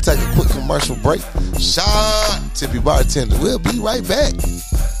 We're going to take a quick commercial break. Sean, Tippy Bartender. We'll be right back.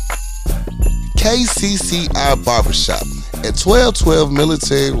 KCCI Barbershop at 1212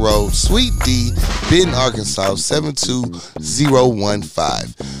 Military Road, Suite D, Benton, Arkansas,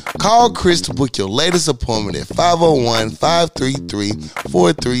 72015. Call Chris to book your latest appointment at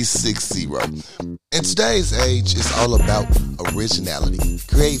 501-533-4360. In today's age, it's all about originality,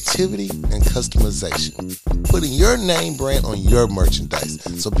 creativity, and customization. Putting your name brand on your merchandise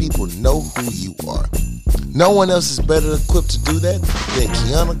so people know who you are. No one else is better equipped to do that than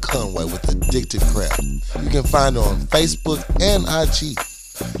Kiana Conway with Addicted Craft. You can find her on Facebook and IG.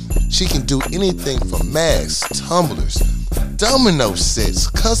 She can do anything from masks, tumblers, domino sets,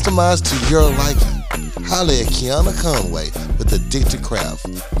 customized to your liking. Holla at Kiana Conway with Addicted Craft.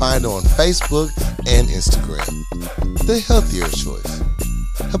 Find her on Facebook and Instagram. The healthier choice.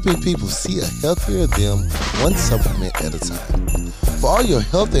 Helping people see a healthier them one supplement at a time. For all your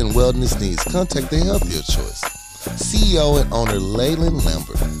health and wellness needs, contact The Healthier Choice. CEO and owner Leyland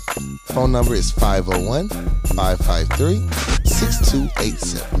Lambert. Phone number is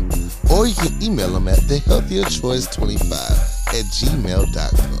 501-553-6287. Or you can email them at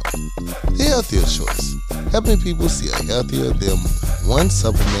thehealthierchoice25@gmail.com. The Healthier Choice. Helping people see a healthier them one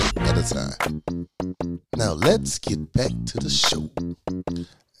supplement at a time. Now let's get back to the show.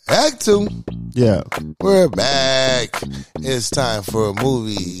 Act 2. Yeah. We're back. It's time for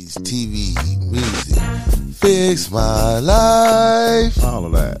movies, TV, music. Fix my life. All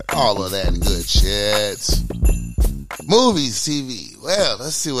of that. All of that good shit. Movies, TV. Well,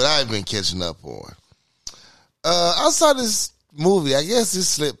 let's see what I've been catching up on. I saw this movie. I guess it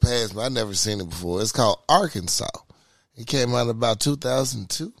slipped past me. I've never seen it before. It's called Arkansas. It came out about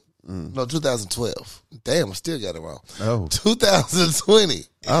 2002. No, 2012. Damn, I still got it wrong. Oh. 2020.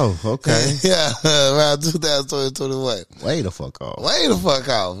 Oh, okay. Yeah, around 2020, 21. Way the fuck off. Way the fuck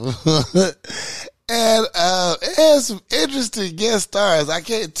off. And it has some interesting guest stars. I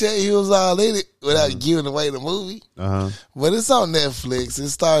can't tell you who's all in it without giving away the movie. But it's on Netflix. It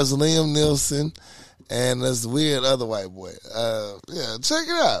stars Liam Neeson and this weird other white boy. Yeah, check it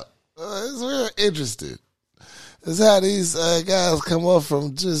out. It's real interesting. It's how these guys come up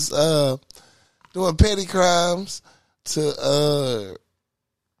from just doing petty crimes to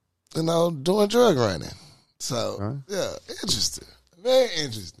doing drug running. So yeah, interesting, very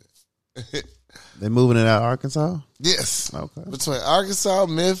interesting. They moving it out of Arkansas? Yes. Okay. Between Arkansas,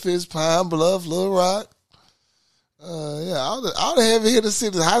 Memphis, Pine Bluff, Little Rock. All the heavy hitter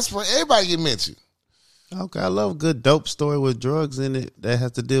cities, Hot Spring, everybody get mentioned. Okay, I love a good dope story with drugs in it that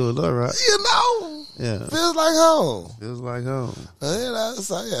has to deal with Little Rock. Yeah. Feels like home. Feels like home. So yeah,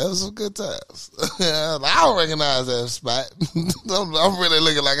 it was some good times. I don't recognize that spot. I'm really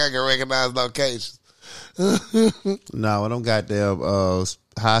looking like I can recognize locations. No, them goddamn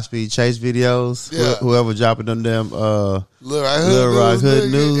high speed chase videos. Yeah. Whoever dropping them damn Little Rock Hood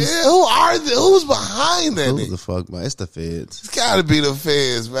News. Yeah, who are they? Who's behind that? Who the fuck, man? It's the feds. It's gotta be the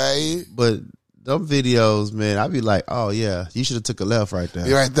feds, man. But them videos, man, I be like, oh yeah, you should have took a left right there.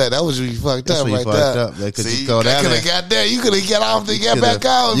 You're right there. That was when you fucked That's up when you right fucked there. up. They could See, just go down you there. could have got there. You could have got off and got back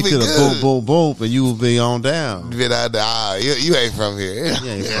out. You could have boom, boom, boom, and you would be on down. Been out there. You ain't from here. You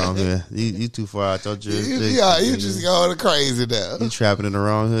ain't from here. You too far out your jurisdiction. You just going crazy now. You trapping in the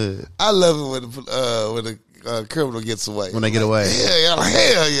wrong hood. I love it when the criminal gets away. When they get away.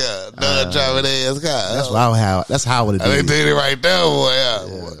 Hell yeah. Driving ass car. That's how it is. They did it right there, boy. Yeah.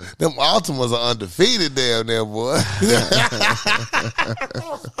 Boy. Them Altimas are undefeated down there, boy.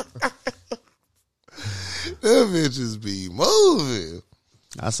 Them bitches be moving.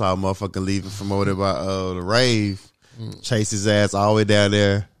 I saw a motherfucker leaving from over there by the rave, chase his ass all the way down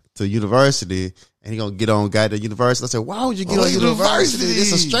there to university, and he gonna get on goddamn university. I said, why would you get on university?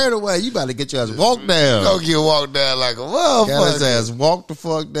 It's a straightaway. You about to get your ass walked down. Don't get walked down like a motherfucker. Got his ass walked the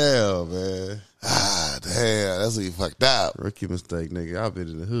fuck down, man. Ah, damn. That's what you fucked out. Rookie mistake, nigga. I've been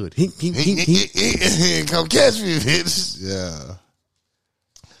in the hood. Come catch me, bitch.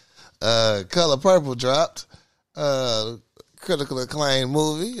 Yeah. Color Purple dropped. Critical acclaimed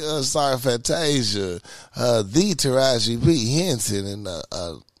movie. Starring Fantasia, the Taraji P. Henson, and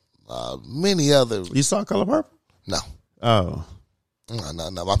many other. You saw Color Purple? No. Oh.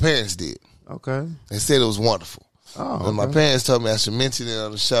 No. My parents did. Okay. They said it was wonderful. Oh. And my parents told me I should mention it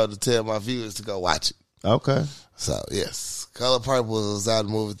on the show to tell my viewers to go watch it. Okay. So yes, Color Purple was out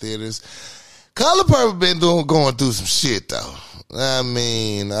in movie theaters. Color Purple been going through some shit though. I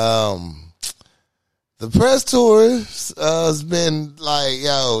mean, the press tour has been like,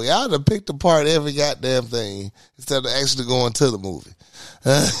 yo, y'all done picked apart every goddamn thing instead of actually going to the movie.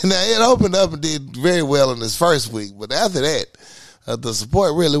 Now it opened up and did very well in its first week, but after that, the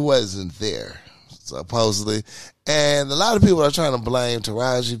support really wasn't there, supposedly. And a lot of people are trying to blame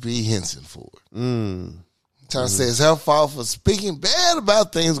Taraji P. Henson for it. Trying to say it's her fault for speaking bad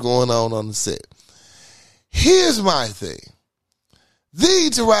about things going on the set. Here's my thing. The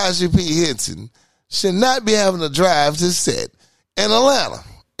Taraji P. Henson should not be having to drive to set in Atlanta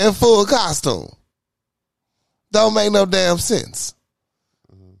in full costume. Don't make no damn sense.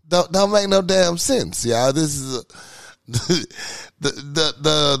 Don't make no damn sense, y'all. This is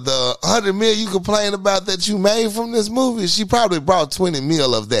the 100 mil you complain about that you made from this movie. She probably brought 20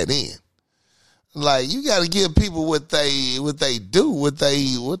 mil of that in. Like, you got to give people what they do, what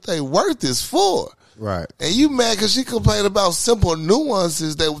they worth is for. Right. And you mad because she complained about simple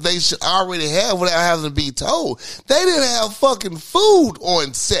nuances that they should already have without having to be told. They didn't have fucking food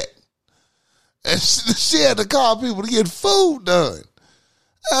on set. And she had to call people to get food done.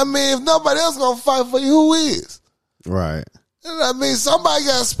 I mean, if nobody else going to fight for you, who is? Right. I mean, somebody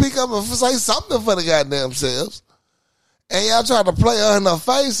got to speak up and say something for the goddamn selves. And y'all tried to play her in her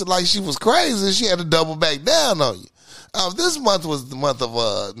face like she was crazy. She had to double back down on you. This month was the month of,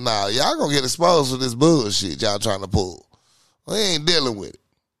 y'all gonna get exposed for this bullshit y'all trying to pull. We ain't dealing with it.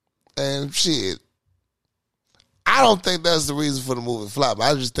 And shit, I don't think that's the reason for the movie flop.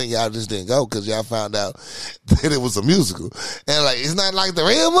 I just think y'all just didn't go because y'all found out that it was a musical. And like, it's not like the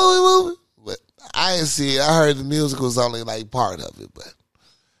real movie. But I didn't see it. I heard the musical was only like part of it, but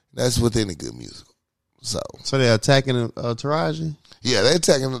that's with any good musical. So they're attacking Taraji? Yeah, they're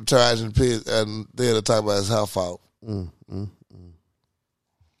attacking Taraji and they're talking about it's her fault.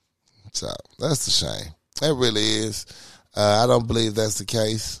 So that's a shame. It really is. I don't believe that's the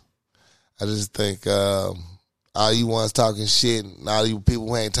case. I just think all you ones talking shit and all you people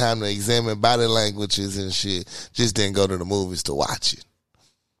who ain't time to examine body languages and shit just didn't go to the movies to watch it.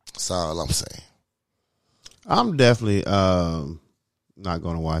 That's all I'm saying. I'm definitely not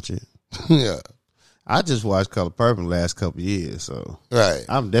going to watch it. Yeah. I just watched Color Purple the last couple of years, so right.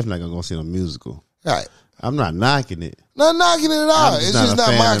 I'm definitely not going to go see a musical. Right. I'm not knocking it. Not knocking it at all. It's just not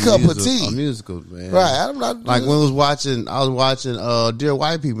my cup of tea. Musicals, man. Right. I'm not like when I was watching Dear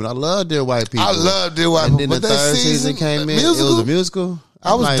White People. I love Dear White People. I love Dear White People. And then the third season came in. Musical? It was a musical.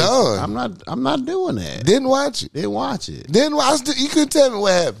 I was done. I'm not doing that. Didn't watch it. Didn't watch it. You couldn't tell me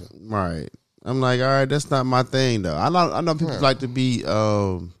what happened. Right. I'm like, all right, that's not my thing though. I know people like to be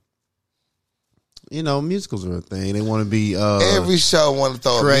musicals are a thing. They want to be every show want to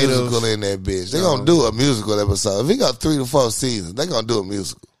throw creative. A musical in that bitch. They're gonna do a musical episode. If it got 3 to 4 seasons, they're gonna do a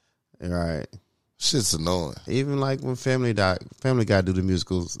musical. Right. Shit's annoying. Even like when Family Guy do the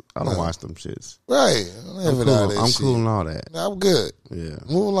musicals, I don't watch them shits. Right. I'm cool and all that. I'm good. Yeah.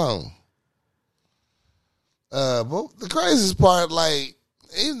 Move along. But the craziest part, like,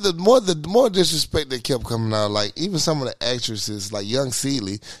 even the more disrespect that kept coming out, like even some of the actresses, like Young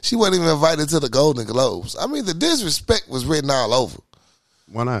Celie, she wasn't even invited to the Golden Globes. I mean, the disrespect was written all over.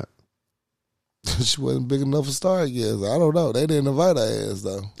 Why not? She wasn't big enough for star, I guess. I don't know. They didn't invite her ass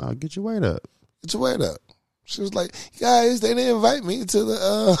though. Oh, get your weight up. Get your weight up. She was like, guys, they didn't invite me to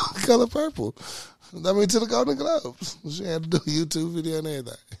the Color Purple. I mean, to the Golden Globes. She had to do a YouTube video and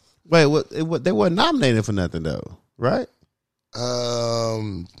everything. Wait, what? They weren't nominated for nothing though, right?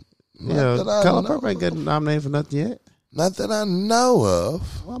 Color Purple ain't getting nominated for nothing yet. Not that I know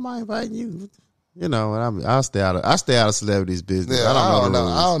of. Why am I inviting you? You know, I'll stay out of celebrities' business. Yeah, I don't know the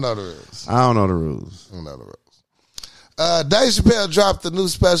rules. I don't know the rules. I don't know the rules. I don't know the rules. Dave Chappelle dropped a new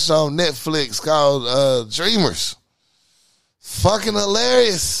special on Netflix called Dreamers. Fucking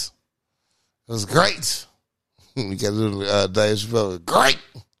hilarious. It was great. We got to do Dave Chappelle. Great.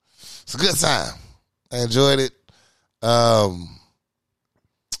 It's a good time. I enjoyed it.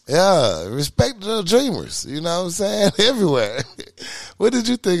 Yeah, respect the dreamers. You know what I'm saying? Everywhere. What did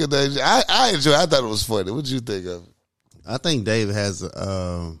you think of that? I enjoyed it. I thought it was funny. What did you think of it? I think Dave has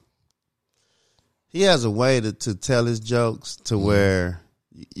he has a way to tell his jokes to where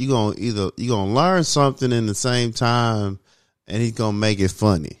you gonna learn something in the same time, and he's gonna make it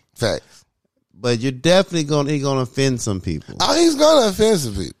funny. Facts. But you're definitely gonna offend some people. Oh, he's gonna offend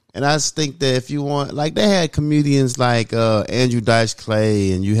some people. And I just think that if you want, like they had comedians like Andrew Dice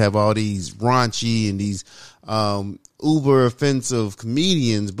Clay, and you have all these raunchy and these uber offensive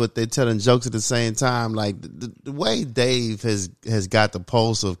comedians, but they're telling jokes at the same time. Like the way Dave has got the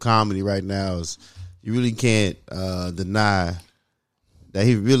pulse of comedy right now is you really can't deny that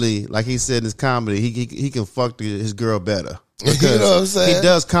he really, like he said in his comedy, he can fuck his girl better. You know what I'm saying? He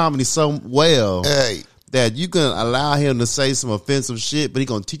does comedy so well. Hey. That you can allow him to say some offensive shit, but he's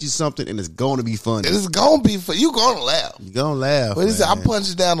going to teach you something and it's going to be funny. It's going to be funny. You're going to laugh. You're going to laugh. But he said, I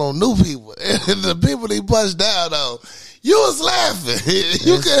punched down on new people. And the people he punched down on, You was laughing.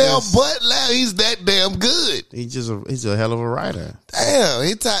 You could help but laugh. He's that damn good. He's a hell of a writer. Damn,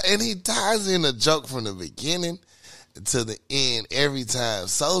 he ties in a joke from the beginning to the end every time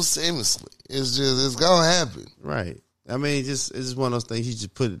so seamlessly. It's gonna happen. Right. I mean, it's just one of those things. You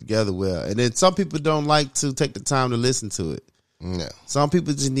just put it together well, and then some people don't like to take the time to listen to it. Yeah. Some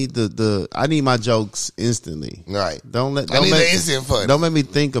people just need I need my jokes instantly. Right. I need the instant fun. Don't make me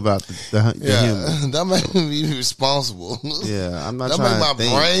think about the humor. Don't make me be responsible. Yeah, I'm not don't trying make to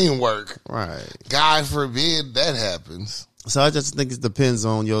my brain work. Right. God forbid that happens. So I just think it depends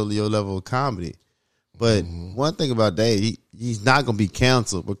on your level of comedy. But one thing about Dave, he's not going to be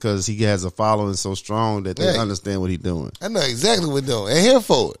canceled because he has a following so strong that they understand what he's doing. I know exactly what he's doing. And here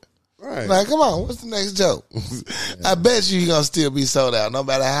for it. Right. Like, come on, what's the next joke? I bet you he's going to still be sold out no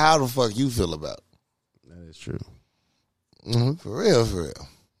matter how the fuck you feel about it. That is true. Mm-hmm. For real.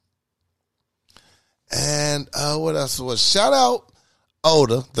 And what else was? Shout out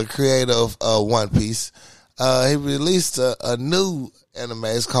Oda, the creator of One Piece. He released a new anime.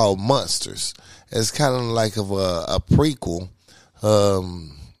 It's called Monsters. It's kind of like a prequel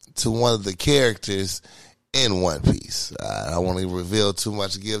to one of the characters in One Piece. I won't even reveal too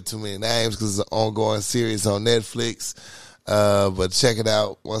much, give too many names because it's an ongoing series on Netflix. But check it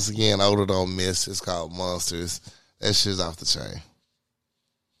out. Once again, Oda don't miss. It's called Monsters. That shit's off the chain.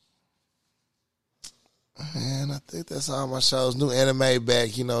 And I think that's all my shows. New anime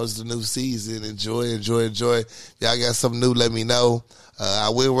back. You know, it's the new season. Enjoy. If y'all got something new, let me know. I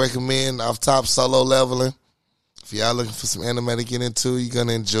will recommend off top Solo Leveling. If y'all looking for some anime to get into, you're going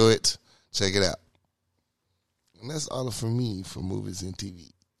to enjoy it. Check it out. And that's all from me for movies and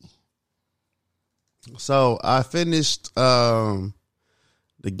TV. So I finished the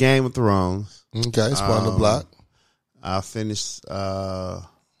Game of Thrones. Okay, spawn the block. I finished.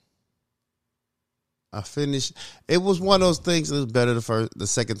 It was one of those things that was better the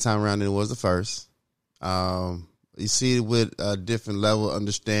second time around than it was the first. You see it with a different level of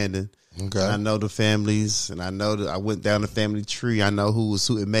understanding. Okay. And I know the families, and I know that I went down the family tree. I know who was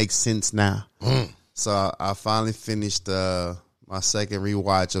who. It makes sense now. So I finally finished my second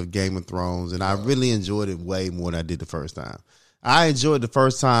rewatch of Game of Thrones, and I really enjoyed it way more than I did the first time. I enjoyed the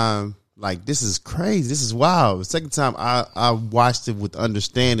first time. Like, this is crazy. This is wild. The second time I watched it with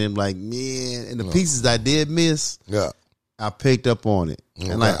understanding, like, man, and the pieces I did miss, I picked up on it.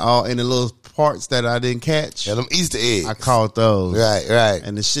 And like all in the little parts that I didn't catch. Yeah, them Easter eggs. I caught those. Right.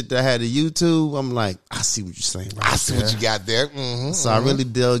 And the shit that I had to YouTube, I'm like, I see what you're saying. I see what you got there. So I really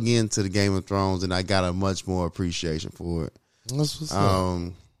dug into the Game of Thrones, and I got a much more appreciation for it. That's what's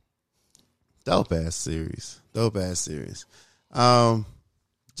up. Dope ass series.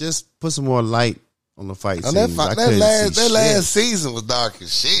 Just put some more light on the fight scenes. That last season was dark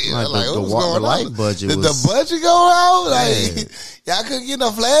as shit. Like what was the going light on? budget Did was, the budget go out? Like, y'all couldn't get no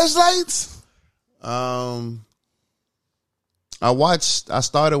flashlights? I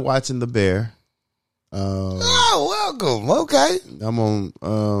started watching The Bear. Welcome. Okay. I'm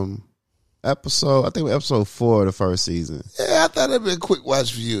on episode 4 of the first season. Yeah, I thought that'd be a quick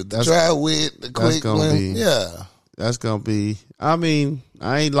watch for you. The try with the quick one. Yeah. That's gonna be. I mean,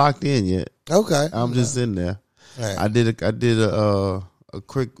 I ain't locked in yet. Okay. I'm just in there. Right. I did a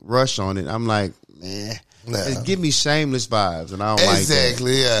quick rush on it. I'm like, man, it give me Shameless vibes, and I don't like that.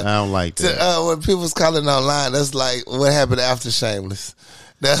 Exactly. Yeah. I don't like that. When people's calling online, that's like what happened after Shameless.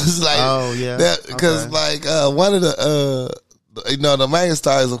 That's like, because like one of the the main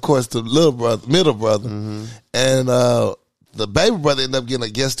star is of course the middle brother, and the baby brother ended up getting a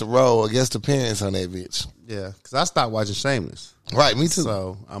guest appearance on that bitch. Yeah, because I stopped watching Shameless. Right, me too.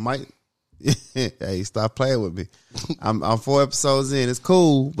 So I might. Hey, stop playing with me. I'm 4 episodes in. It's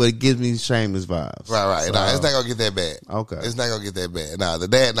cool, but it gives me Shameless vibes. Right. So, No, it's not gonna get that bad. Okay, it's not gonna get that bad. No, the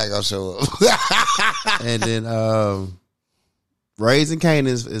dad not gonna show up. And then Raising Kanan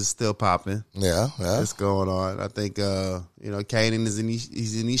is still popping. Yeah, it's going on. I think Kanan is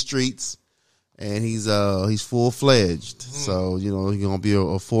he's in these streets, and he's full fledged. So he's gonna be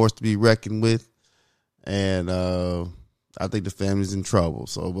a force to be reckoned with, and I think the family's in trouble.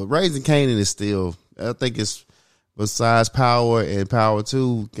 So, but Raising Kanan is still. I think it's besides Power and Power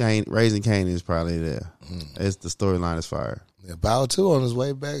 2, Raising Kanan is probably there. It's the storyline is fire. Yeah, Power 2 on his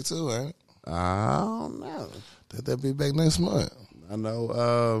way back too, right? I don't know. They'll be back next month. I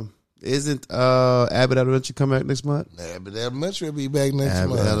know. Isn't Abbott Elementary come back next month? Abbott Elementary will be back next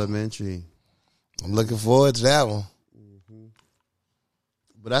month. Abbott Elementary. I'm looking forward to that one.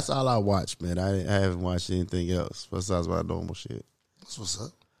 But that's all I watch, man. I haven't watched anything else besides my normal shit. That's what's up.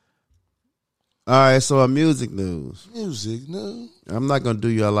 All right, so music news. Music news. I'm not gonna do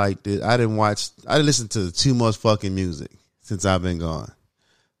y'all like this. I didn't listen to too much fucking music since I've been gone.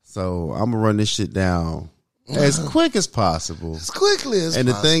 So I'm gonna run this shit down as quick as possible. As quickly as and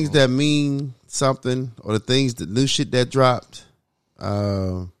possible. The things that mean something, or the new shit that dropped,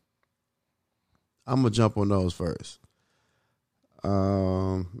 I'm gonna jump on those first.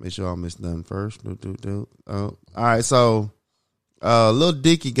 Make sure I don't miss nothing first. All right, so Lil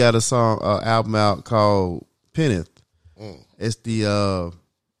Dicky got a album out called Penneth. It's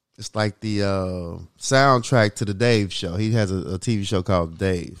like the soundtrack to the Dave Show. He has a TV show called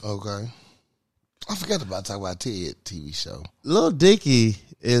Dave. Okay. I forgot about talking about Ted TV show. Lil Dicky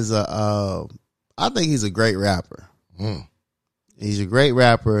is I think he's a great rapper. He's a great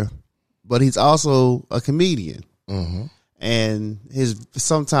rapper, but he's also a comedian. Mm-hmm. And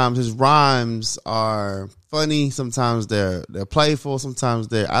sometimes his rhymes are funny, sometimes they're playful,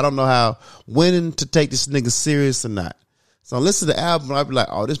 sometimes I don't know when to take this nigga serious or not. So I listen to the album, I'd be like,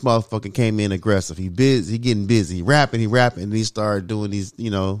 oh, this motherfucker came in aggressive. He getting busy. He rapping, and he started doing these,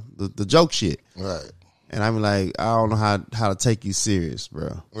 the joke shit. Right. And I'm like, I don't know how to take you serious,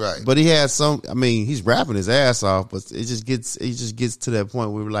 bro. Right. But he has he's rapping his ass off, but it just gets to that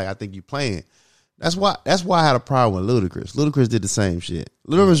point where we're like, I think you playing. That's why I had a problem with Ludacris. Ludacris did the same shit.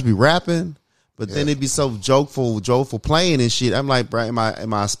 Ludacris be rapping, but then it'd be so jokeful playing and shit. I'm like, bro, am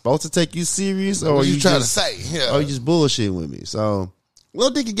I supposed to take you serious, or what you trying to just say? Yeah. or you just bullshitting with me? So Lil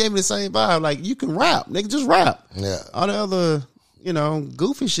Dicky gave me the same vibe. Like, you can rap, nigga, just rap. Yeah. All the other,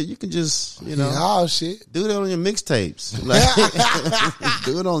 goofy shit, you can just, all shit. do it on your mixtapes. Like,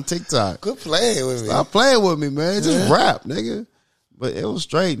 do it on TikTok. Quit playing with me. Stop playing with me, man. Just rap, nigga. But it was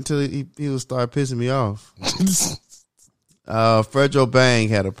straight until he would start pissing me off. Fredro Bang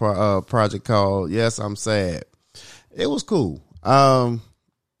had a project called Yes, I'm Sad. It was cool.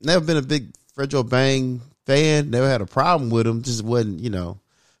 Never been a big Fredro Bang fan. Never had a problem with him. Just wasn't,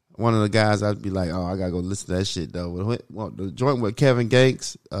 one of the guys I'd be like, oh, I gotta go listen to that shit though. The joint with Kevin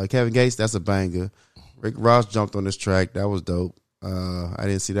Gates, that's a banger. Rick Ross jumped on this track. That was dope. I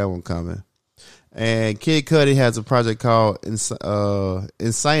didn't see that one coming. And Kid Cudi has a project called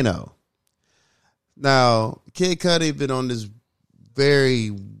Insano. Now, Kid Cudi been on this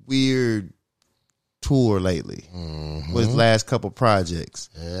very weird tour lately with his last couple projects.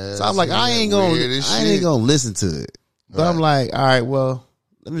 Yes, so I'm like, I ain't gonna listen to it. But I'm like, all right, well,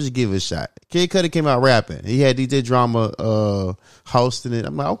 let me just give it a shot. Kid Cudi came out rapping. He had DJ Drama hosting it.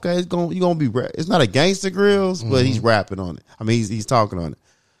 I'm like, okay, you gonna be it's not a Gangsta Grills, but he's rapping on it. I mean, he's talking on it.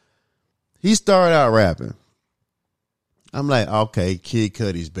 He started out rapping. I'm like, okay, Kid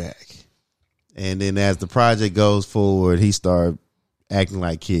Cudi's back. And then as the project goes forward, he started acting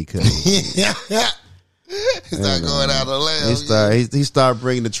like Kid Cudi. He's not going out on lamb. He started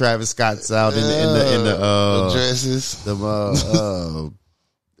bringing the Travis Scotts out in the dresses.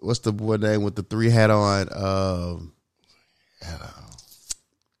 What's the boy name with the 3 hat on?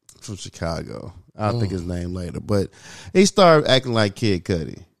 From Chicago. I'll think his name later. But he started acting like Kid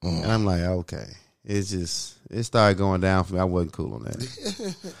Cudi. And I'm like, okay. It started going down for me. I wasn't cool on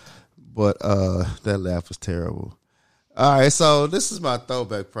that. But that laugh was terrible. All right, so this is my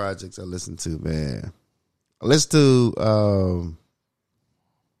throwback projects I listen to, man. I listen to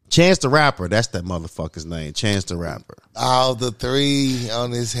Chance the Rapper. That's that motherfucker's name, Chance the Rapper. All the 3 on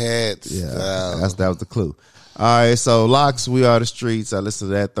his hats. Yeah, that was the clue. All right, so Locks, We Are the Streets. I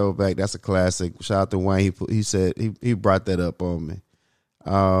listened to that throwback. That's a classic. Shout out to Wayne. He said he brought that up on me.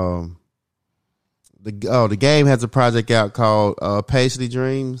 The Game has a project out called Paisley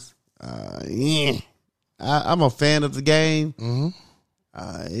Dreams. I'm a fan of The Game.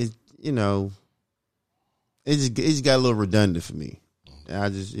 It just got a little redundant for me. I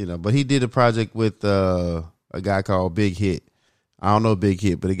just but he did a project with a guy called Big Hit. I don't know Big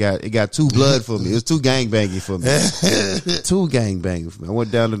Hit, but it got too blood for me. It was too gangbanging for me. Too gangbanging for me. I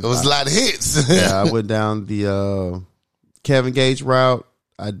went down. It was a lot of hits. Yeah, I went down the Kevin Gates route.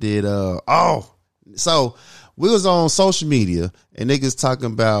 I did. So we was on social media and niggas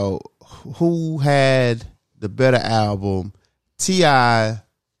talking about who had the better album, T.I.,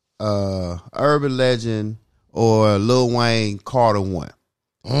 Urban Legend, or Lil Wayne, Carter 1.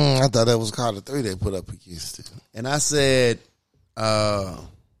 I thought that was Carter 3 they put up against it. And I said, I'm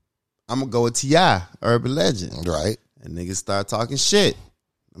going to go with T.I., Urban Legend. Right. And niggas start talking shit.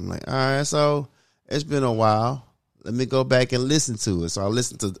 I'm like, all right, so it's been a while. Let me go back and listen to it. So I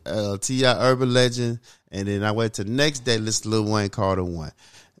listened to T.I., Urban Legend, and then I went to the next day, listen to Lil Wayne, Carter 1.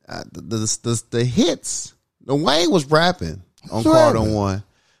 The hits, the Wayne was rapping on Carter 1,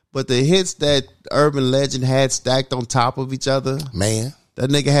 but the hits that Urban Legend had stacked on top of each other, man, That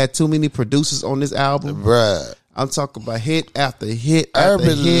nigga had too many producers on this album. Bruh. I'm talking about hit after hit after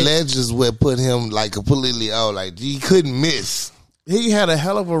Urban hit. Legends would put him like completely out. Like he couldn't miss. He had a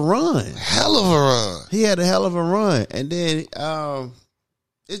hell of a run. Hell of a run. He had a hell of a run. And then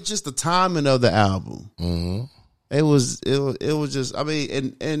it's just the timing of the album. Mm-hmm. It was just, I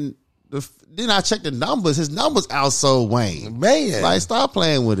mean, then I checked the numbers. His numbers outsold Wayne. Man. Like, stop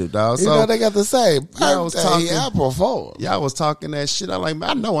playing with it, dog. You So know they got the same. y'all was talking- He outperformed. y'all was talking that shit. I'm like, man,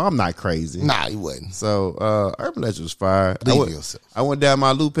 I know I'm not crazy. Nah, he wasn't. So Urban Legend was fire. Leave yourself. I went down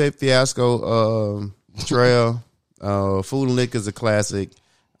my Lupe Fiasco trail. Food and Liquor is a classic.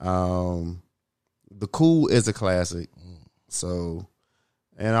 The Cool is a classic. So,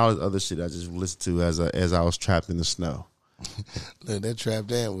 and all this other shit I just listened to as I was trapped in the snow. Look, that Trap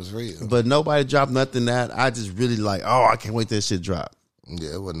Dan was real. But nobody dropped nothing that I just really like. Oh, I can't wait till that shit drop.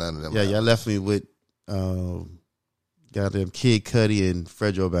 Yeah, it wasn't none of them. Yeah, y'all left me with goddamn Kid Cudi and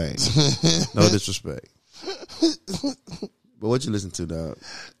Fredro Banks. No disrespect. But what you listen to, dog?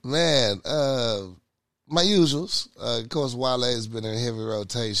 Man, my usuals. Of course, Wale has been in heavy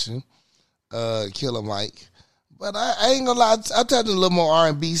rotation. Killer Mike. But I ain't gonna lie, I touched a little more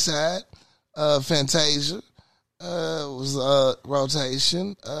R&B side. Fantasia was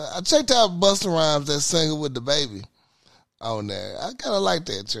rotation. I checked out Busta Rhymes, that single with the baby on there. I kind of like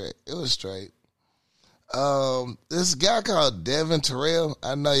that track. It was straight. This guy called Devin Terrell.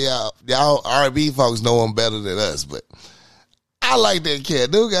 I know y'all R&B folks know him better than us, but I like that cat.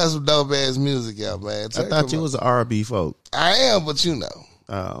 Dude got some dope ass music out, man. I thought you was an R&B folk. I am, but you know.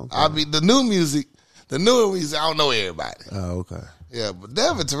 Oh, okay. I mean, the newer music, I don't know everybody. Oh, okay. Yeah, but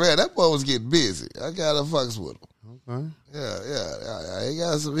Devin Terrell, that boy was getting busy. I gotta fucks with him. Okay. Yeah. He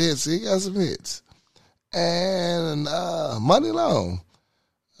got some hits. And Money Long.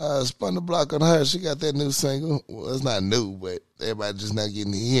 Spun the block on her. She got that new single. Well, it's not new, but everybody just not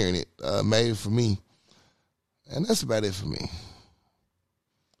getting to hearing it. Made for me. And that's about it for me.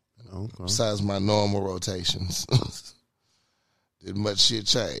 Okay. Besides my normal rotations. Did much shit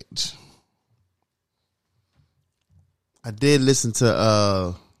change. I did listen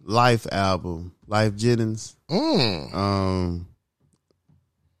to Life album, Life Jennings. Mm.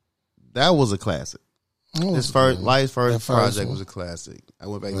 That was a classic. His Life's first project one. was a classic. I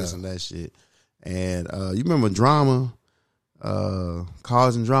went back and listened to that shit. And you remember Drama?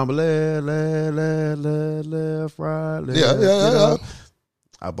 Causing Drama, left, right, left. Yeah.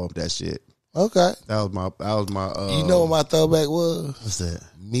 I bumped that shit. Okay. That was my You know what my throwback was? what's that?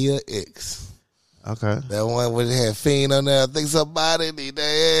 Mia X. Okay. That one when it had Fiend on there. I think somebody need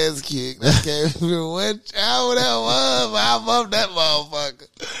their ass kicked. I can't remember what child that was, but I bumped that motherfucker.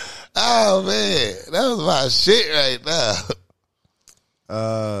 Oh, man. That was my shit right now.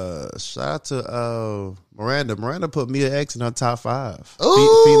 Shout out to Miranda. Miranda put Mia X in her top 5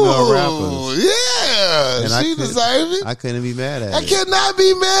 Ooh, female rappers. Yeah. And She deserved it. I couldn't be mad at I it. cannot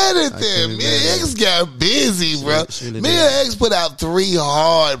be mad at that. couldn't be Mia mad at X got busy, bro. she really Mia did. X put out 3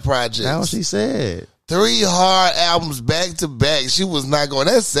 hard projects. That's what she said. 3 hard albums back to back. She was not going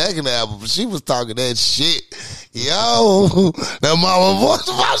that second album. She was talking that shit. Yo, that mama voice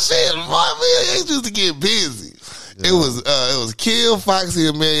my shit. Mia X used to get busy. Yeah. It was Kill, Foxy,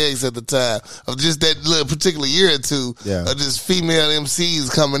 and Mia X at the time of just that little particular year or two of just female MCs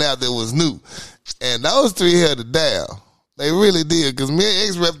coming out that was new, and those 3 held it down. They really did because Mia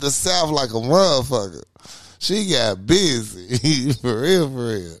X repped the South like a motherfucker. She got busy for real.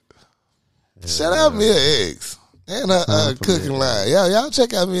 Yeah. Shout out Mia X and her cooking line. Y'all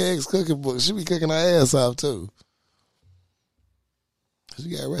check out Mia X cooking book. She be cooking her ass off too. She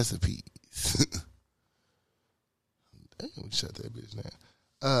got recipes. Damn, shut that bitch down.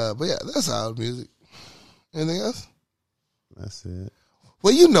 But yeah, that's all the music. Anything else? That's it.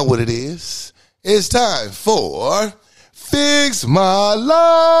 Well, you know what it is. It's time for Fix My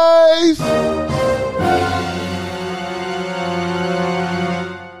Life.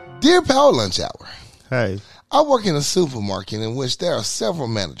 Dear Power Lunch Hour. Hey. I work in a supermarket in which there are several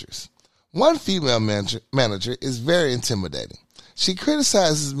managers. One female manager is very intimidating. She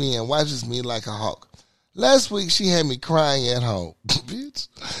criticizes me and watches me like a hawk. Last week, she had me crying at home. Bitch.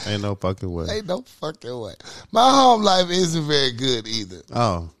 Ain't no fucking way. Ain't no fucking way. My home life isn't very good either.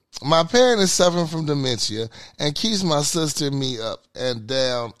 Oh. My parent is suffering from dementia and keeps my sister and me up and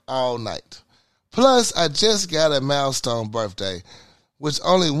down all night. Plus, I just got a milestone birthday, which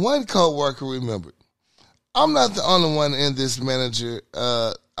only one coworker remembered. I'm not the only one this manager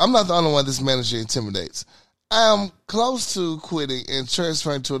intimidates. I am close to quitting and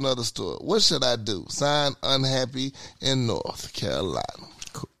transferring to another store. What should I do? Signed, Unhappy in North Carolina.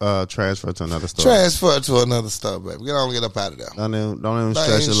 transfer to another store. Transfer to another store, baby. Don't get up out of there. Don't even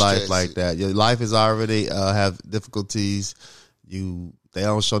stress your life like that. Your life is already have difficulties. They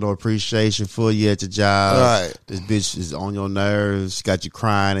don't show no appreciation for you at your job. Right. This bitch is on your nerves. Got you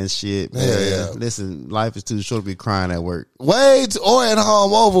crying and shit. Man. Yeah. Listen, life is too short to be crying at work. Wait, or at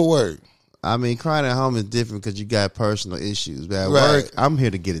home over work. I mean, crying at home is different because you got personal issues. But at Right. work, I'm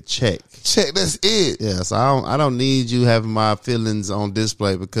here to get a check. Check, that's it. Yeah, so I don't need you having my feelings on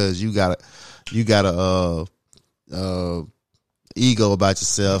display because you got a ego about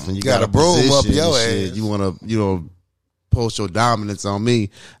yourself and you got a broom up position your and shit. ass. You want to post your dominance on me.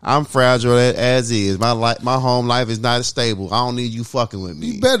 I'm fragile as is. My home life is not stable. I don't need you fucking with me.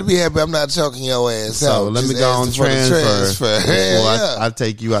 You better be happy I'm not choking your ass So out. let me Just go on asking for the transfer before Yeah. I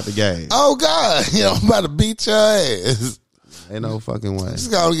take you out the game. Oh God, I'm about to beat your ass. Ain't no fucking way.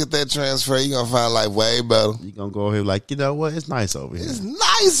 Just go get that transfer. You're gonna find life way better. You gonna go here like, you know what? It's nice over here. It's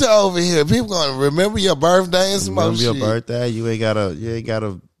nicer over here. People gonna remember your birthday and some more Remember your shit. birthday? You ain't gotta,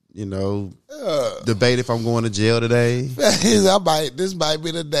 debate if I'm going to jail today. This might be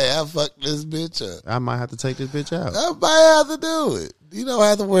the day I fuck this bitch up. I might have to take this bitch out. I might have to do it. You don't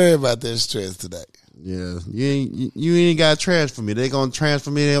have to worry about that stress today. Yeah, you ain't got to transfer me. They gonna transfer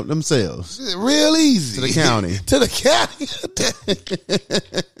me themselves Shit, real easy. to the county. To the county.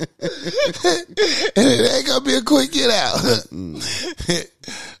 And it ain't gonna be a quick get out.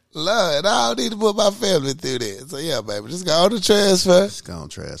 Lord, I don't need to put my family through that. So yeah, baby, just go on the transfer. Just gonna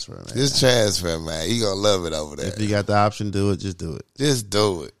transfer, man. Just transfer, man. You gonna love it over there. If you got the option, do it. Just do it. Just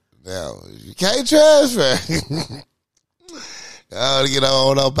do it. Now, you can't transfer. I want to get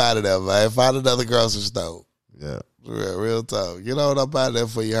on up out of there, man. Find another grocery store. Yeah. Real talk. Get on up out of there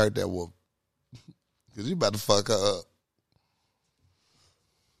before you hurt that woman. Because you about to fuck her up.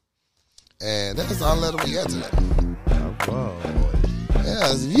 And that's all that we got today. Whoa.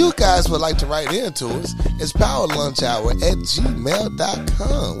 Yeah, if you guys would like to write into us, it's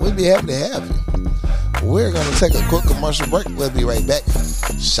powerlunchhour@gmail.com. We'd be happy to have you. We're going to take a quick commercial break. We'll be right back.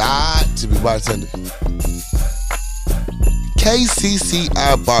 Shot to be bartender.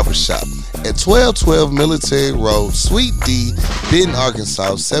 KCCI Barbershop at 1212 Military Road, Suite D, Benton,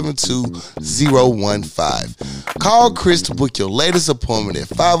 Arkansas, 72015. Call Chris to book your latest appointment at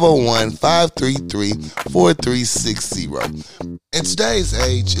 501-533-4360. In today's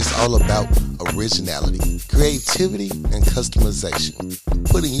age, it's all about originality, creativity, and customization.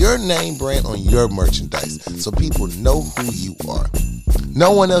 Putting your name brand on your merchandise so people know who you are.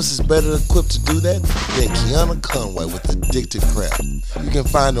 No one else is better equipped to do that than Kiana Conway with Addicted Craft. You can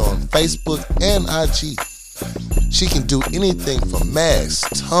find her on Facebook and IG. She can do anything from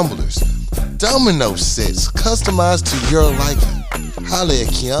masks, tumblers, domino sets, customized to your liking. Holla at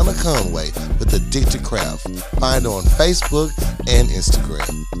Kiana Conway with Addicted Craft. Find her on Facebook and Instagram.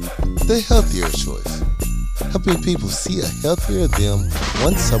 The healthier choice. Helping people see a healthier them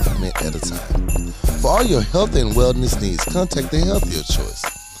one supplement at a time. For all your health and wellness needs, contact The Healthier Choice.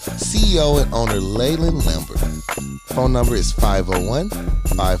 CEO and owner Leyland Lambert. Phone number is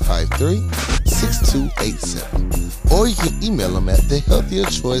 501-553-6287. Or you can email them at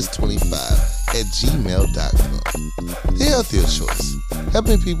thehealthierchoice25@gmail.com. The Healthier Choice.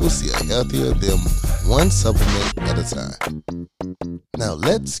 Helping people see a healthier them one supplement at a time. Now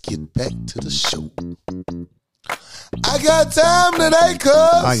let's get back to the show. I got time today, cuz.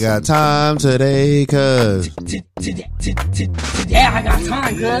 I got time today, cuz. Yeah, I got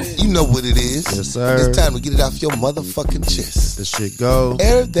time, cuz. You know what it is. Yes, sir. It's time to get it off your motherfucking chest. This shit go.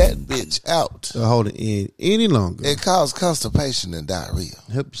 Air that bitch out. Don't hold it in any longer. It causes constipation and diarrhea.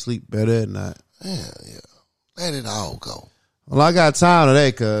 Help you sleep better at night. Yeah. Let it all go. Well, I got time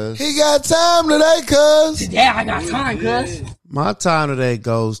today, cuz. He got time today, cuz. Yeah, I got time, cuz. My time today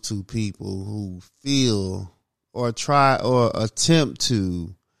goes to people who feel or try or attempt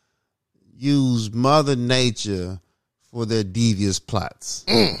to use Mother Nature for their devious plots.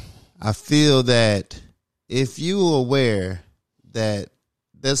 I feel that if you're aware that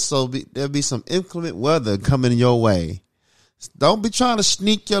there'll be some inclement weather coming your way, don't be trying to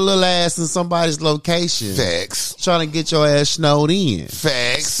sneak your little ass in somebody's location. Facts. Trying to get your ass snowed in.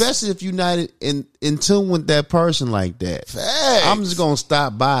 Facts. Especially if you're not in tune with that person like that. Facts. I'm just gonna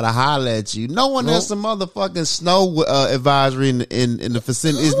stop by to holler at you. No one has some motherfucking snow advisory in the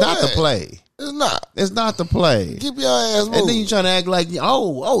vicinity. It's not the play. It's not. It's not the play. Keep your ass moving. And then you trying to act like,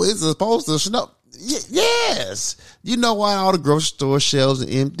 oh, it's supposed to snow. Yes. You know why all the grocery store shelves are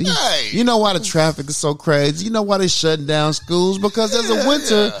empty? Hey. You know why the traffic is so crazy? You know why they're shutting down schools? Because there's a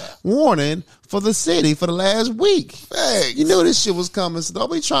winter warning for the city for the last week. Thanks. You knew this shit was coming, so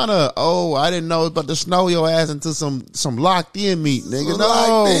don't be trying to, I didn't know about to snow your ass into some locked in meat, nigga. No.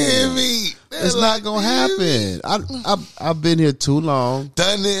 Locked in meat. It's not gonna happen. I've been here too long.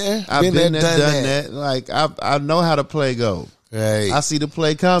 Done there. I've been there, done that. Like I know how the play go. Right. I see the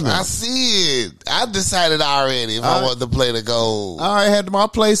play coming. I see it. I decided already if I want the play to go. I already had my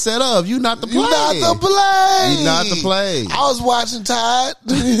play set up. You not the play. You not the play. You not the play. I was watching Todd.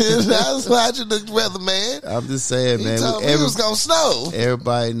 I was watching the weatherman. I'm just saying, He man. told me it was gonna snow.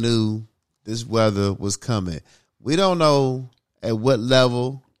 Everybody knew this weather was coming. We don't know at what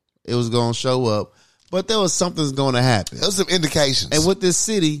level it was gonna show up, but there was something's gonna happen. There's some indications. And with this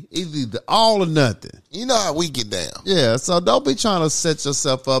city, it's either all or nothing. You know how we get down. Yeah, so don't be trying to set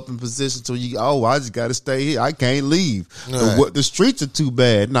yourself up in position to I just got to stay here. I can't leave. Right. The streets are too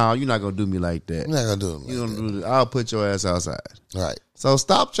bad. No, you're not gonna do me like that. I'm not gonna do it. You gonna do it? I'll put your ass outside. Right. So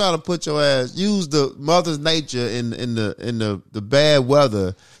stop trying to put your ass. Use the mother's nature in the bad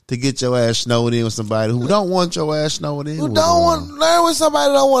weather to get your ass snowed in with somebody who don't want your ass snowed in. Who don't want learn with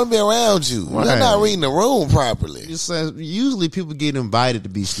somebody who don't want to be around you. Right. They're not reading the room properly. You saying usually people get invited to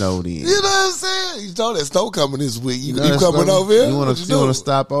be snowed in. You know what I'm saying? You told that snow coming this week. You know coming over here? You want What to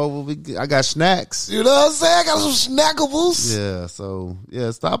stop over? I got snacks. You know what I'm saying? I got some snackables. Yeah, so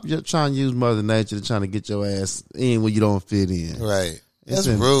stop trying to use Mother Nature to trying to get your ass in when you don't fit in. Right. That's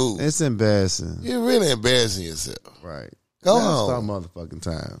It's rude. It's embarrassing. You're really embarrassing yourself. Right. Go That's on. our motherfucking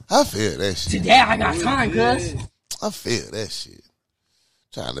time. I feel that shit. Today I got time, cuz. I feel that shit.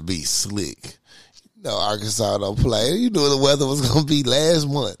 Trying to be slick. You know Arkansas don't play. You knew the weather was going to be last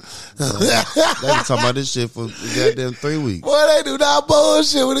month. They been talking about this shit for goddamn 3 weeks. Boy, they do not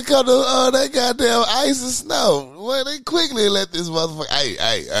bullshit when it comes to that goddamn ice and snow. Boy, they quickly let this motherfucker,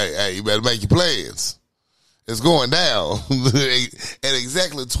 hey, you better make your plans. It's going down at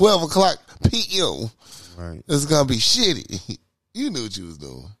exactly 12 o'clock p.m. Right. It's going to be shitty. You knew what you was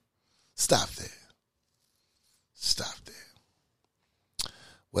doing. Stop that. Stop that.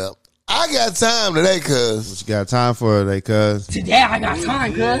 Well, I got time today, cuz. What you got time for today, cuz? Today I got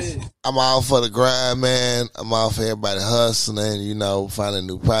time, cuz. I'm all for the grind, man. I'm all for everybody hustling, finding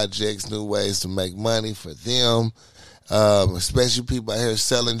new projects, new ways to make money for them. Especially people out here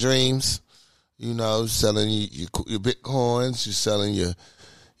selling dreams. Selling your Bitcoins, you're selling your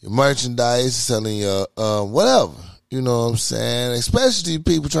merchandise, selling your whatever. You know what I'm saying? Especially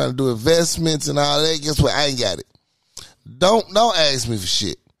people trying to do investments and all that. Guess what? I ain't got it. Don't ask me for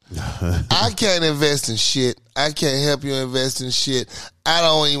shit. I can't invest in shit. I can't help you invest in shit. I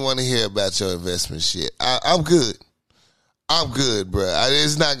don't even want to hear about your investment shit. I'm good. I'm good, bro.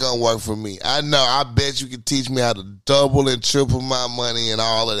 It's not going to work for me. I know. I bet you can teach me how to double and triple my money and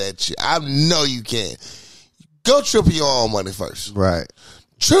all of that shit. I know you can. Go triple your own money first. Right.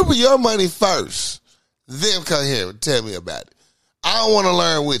 Triple your money first. Then come here and tell me about it. I don't want to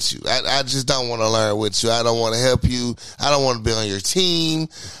learn with you. I just don't want to learn with you. I don't want to help you. I don't want to be on your team.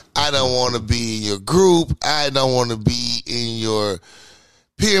 I don't want to be in your group. I don't want to be in your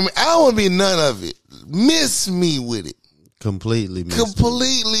pyramid. I don't want to be none of it. Miss me with it. Completely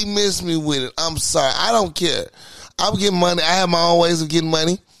miss me with it. I'm sorry. I don't care. I'm getting money. I have my own ways of getting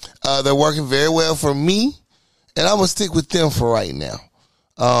money. They're working very well for me, and I'm going to stick with them for right now.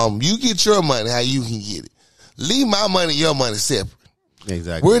 You get your money how you can get it. Leave my money, your money separate.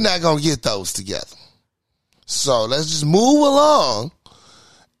 Exactly. We're not going to get those together. So let's just move along,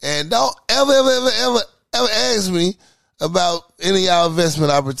 and don't ever ask me about any of y'all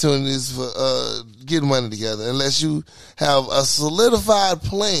investment opportunities for getting money together unless you have a solidified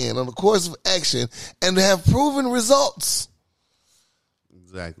plan on the course of action and have proven results.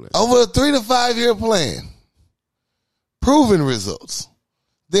 Exactly. Over a 3 to 5 year plan. Proven results.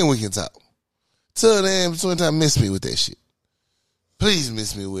 Then we can talk. Till then, between time, miss me with that shit. Please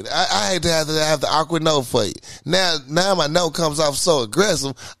miss me with it. I hate to have the awkward no for you. Now my no comes off so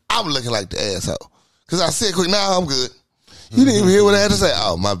aggressive, I'm looking like the asshole. Because I said quick, I'm good. You didn't even hear what I had to say.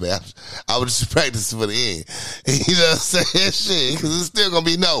 Oh, my bad. I was just practicing for the end. You know what I'm saying? Shit, because it's still going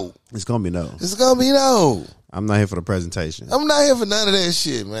to be no. It's going to be no. It's going to be no. I'm not here for the presentation. I'm not here for none of that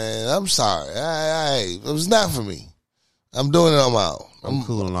shit, man. I'm sorry. It was not for me. I'm doing it on my own. I'm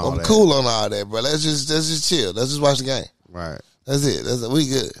cool on all that. I'm cool on all that, bro. Let's just chill. Let's just watch the game. Right. That's it. We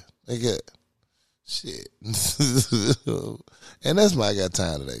good. They good. Shit. And that's my I got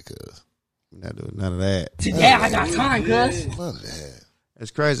time today, cuz. Not doing none of that. Today I got time, cuz. None of that.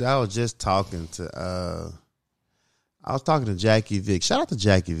 It's crazy. I was just talking to I was talking to Jackie Vick. Shout out to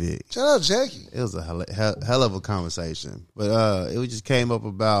Jackie Vick. Shout out Jackie. It was a hell of a conversation. But it just came up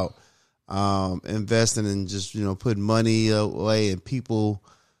about investing and just, putting money away and people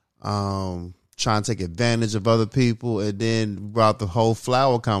trying to take advantage of other people, and then brought the whole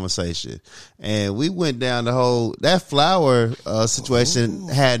flower conversation. And we went down that flower situation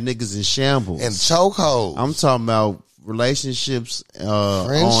had niggas in shambles. And chokeholds. I'm talking about relationships,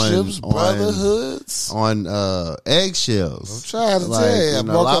 friendships, brotherhoods on eggshells. I'm trying to tell you, I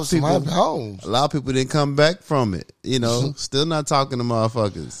broke up some homes. A lot of people didn't come back from it. Still not talking to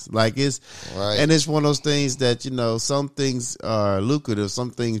motherfuckers. Like it's right. And it's one of those things that some things are lucrative.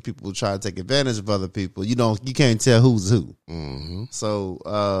 Some things people try to take advantage of other people. You can't tell who's who. Mm-hmm.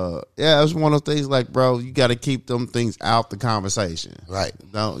 So it's one of those things. Like, bro, you got to keep them things out the conversation. Right?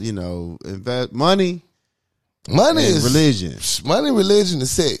 Don't invest money. Money and is religion. Money, religion, and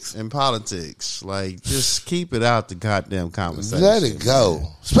sex. And politics. Like, just keep it out the goddamn conversation. Let it go. Man.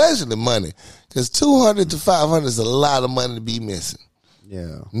 Especially money. Because 200 to 500 is a lot of money to be missing.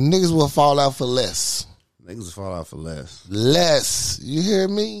 Yeah. Niggas will fall out for less. Niggas will fall out for less. Less. You hear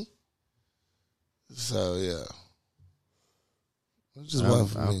me? So, yeah. Just one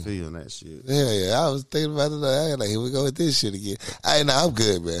for me. I'm feeling that shit. Yeah. I was thinking about it. I like, here we go with this shit again. I'm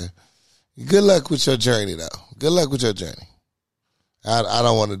good, man. Good luck with your journey, though. Good luck with your journey. I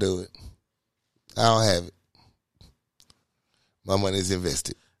don't want to do it. I don't have it. My money's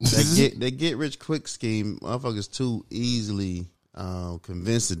invested. They get rich quick scheme. Motherfuckers too easily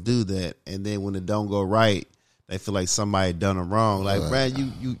convinced to do that, and then when it don't go right, they feel like somebody done them wrong. Like, Brad,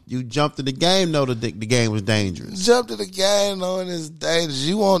 you jumped in the game, know that the game was dangerous. Jumped in the game knowing it's dangerous.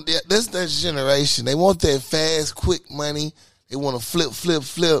 You want this next generation. They want that fast, quick money. They want to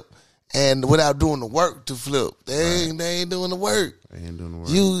flip. And without doing the work to flip, they ain't doing the work. They ain't doing the work.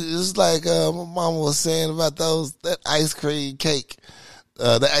 It's like my mama was saying about that ice cream cake,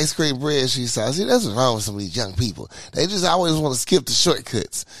 the ice cream bread she saw. See, that's what's wrong with some of these young people. They just always want to skip the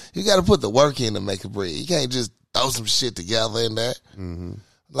shortcuts. You got to put the work in to make a bread. You can't just throw some shit together in there. Mm-hmm.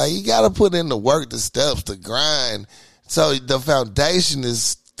 Like, you got to put in the work, the steps, the grind. So the foundation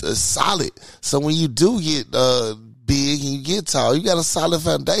is solid. So when you do get big and you get tall, you got a solid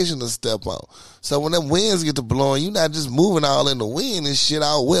foundation to step on. So when them winds get to blowing, you're not just moving all in the wind and shit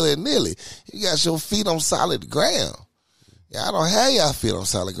all willy-nilly. You got your feet on solid ground. Yeah, I don't have y'all feet on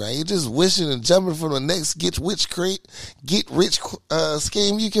solid ground. You're just wishing and jumping for the next get rich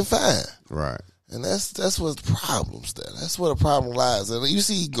scheme you can find. Right. And that's what the problem's there. That's where the problem lies. And you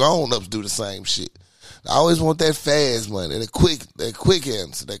see grown-ups do the same shit. They always want that fast money, that quick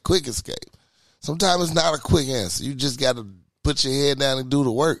answer, that quick escape. Sometimes it's not a quick answer. You just got to put your head down and do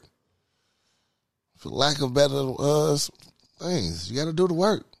the work. For lack of better things, you got to do the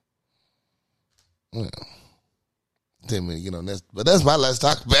work. Yeah. 10 minutes, get on that. But that's my last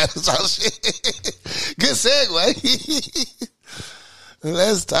talk about it. Shit. Good segue.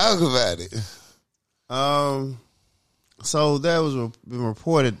 Let's talk about it. So there was been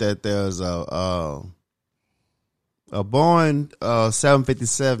reported that there's a Boeing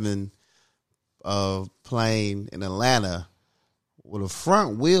 757 plane in Atlanta where the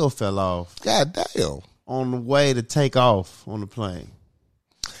front wheel fell off. God damn. On the way to take off on the plane.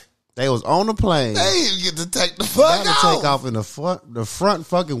 They was on the plane. They didn't get to take the fuck off. To take off, and the front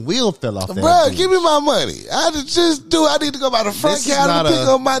fucking wheel fell off. Bro, give me my money. I need to go by the front counter to pick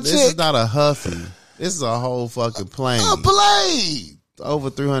up my check. This is not a Huffy. This is a whole fucking plane. A plane.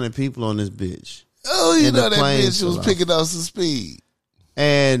 Over 300 people on this bitch. Oh, you know that bitch was picking up some speed.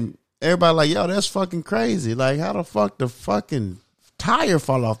 And everybody like, yo, that's fucking crazy. Like, how the fuck the fucking tire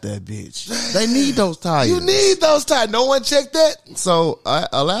fall off that bitch? They need those tires. You need those tires. No one checked that? So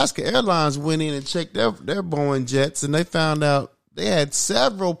Alaska Airlines went in and checked their Boeing jets, and they found out they had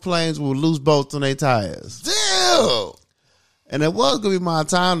several planes with loose bolts on their tires. Damn. And it was going to be my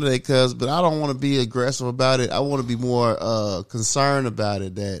time today, but I don't want to be aggressive about it. I want to be more concerned about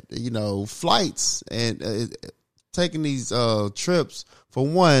it, that, flights and taking these trips, for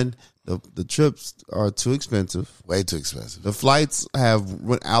one, the trips are too expensive. Way too expensive. The flights have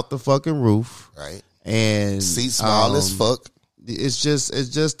went out the fucking roof. Right. And seats small as fuck. It's just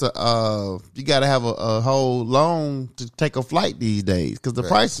you got to have a whole loan to take a flight these days because the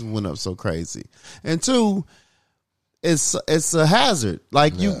prices went up so crazy. And two, it's a hazard.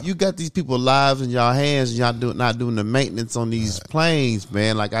 Like you got these people lives in y'all hands, and y'all not doing the maintenance on these planes,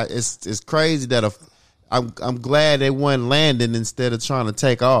 man. Like it's crazy that I'm glad they wasn't landing instead of trying to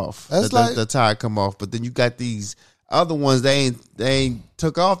take off. That's the tire come off, but then you got these other ones they ain't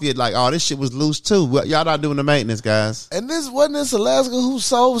took off yet. Like, oh, this shit was loose too. Y'all not doing the maintenance, guys. And this wasn't this Alaska who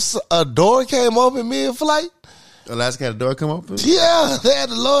saw a door came open mid-flight. Alaska had the door come open? Yeah, they had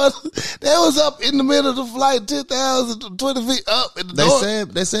the Lord. They was up in the middle of the flight, 10,000, 20 feet up in the door.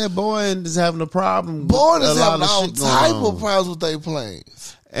 They said Boeing is having a problem. Boeing with is a lot having of all shit going type on. of problems with their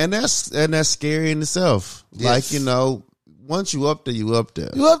planes. And that's scary in itself. Yes. Like, you know, once you up there, you up there.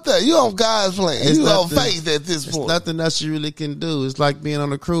 You up there. You on God's plane. It's You on nothing- faith at this There's point. nothing else you really can do. It's like being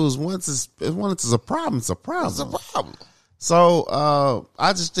on a cruise. Once it's a problem, it's a problem. It's a problem. So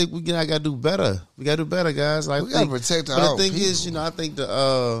I just think I gotta do better. We gotta do better, guys. Like We gotta protect our But own the thing is, people. you know, I think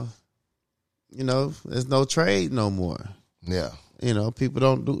there's no trade no more. Yeah. You know, people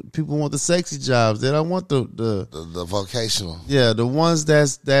want the sexy jobs. They don't want the The vocational. the ones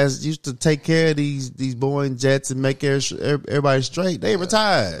that's used to take care of these Boeing jets and make everybody straight. They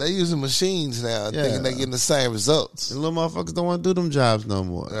retired. They using machines now, Yeah. thinking they getting the same results. And little motherfuckers don't want to do them jobs no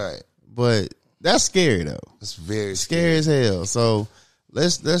more. Right. But that's scary though. It's very Scary as hell. So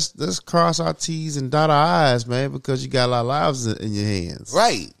let's cross our T's and dot our I's, man, because you got a lot of lives in your hands.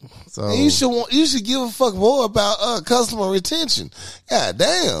 Right. So And you should give a fuck more about customer retention. God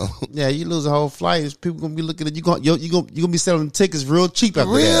damn. yeah, you lose a whole flight. People gonna be looking at you. You gonna be selling tickets real cheap after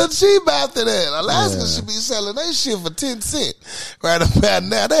Real that. cheap after that. Alaska Yeah. should be selling that shit for 10 cents. Right about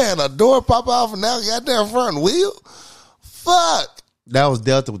now. They had a door pop off and now got their front wheel. Fuck. That was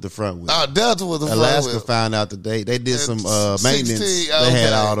Delta with the front wheel. Oh, Delta with the front Alaska wheel. found out today they did some 16, maintenance. They had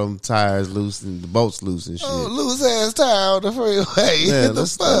okay. all them tires loose and the boats loose and shit. Oh, loose ass tire on the freeway. yeah, the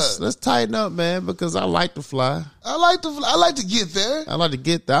fuck? let's tighten up, man, because I like to fly. I like to get there. I like to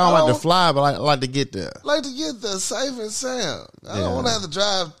get there. I don't like to fly, but I like to get there. I like to get there safe and sound. I Yeah. don't want to have to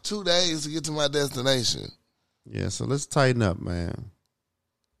drive 2 days to get to my destination. Yeah, so let's tighten up, man.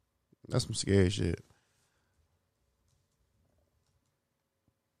 That's some scary shit.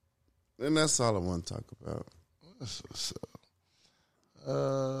 And that's all I want to talk about. What's up?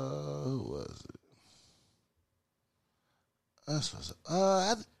 Who was it? That's what's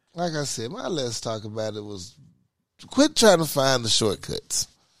up. Like I said, my let's talk about it was quit trying to find the shortcuts.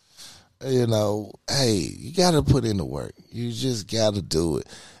 You know, hey, you got to put in the work. You just got to do it.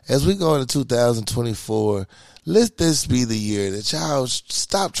 As we go into 2024, let this be the year that y'all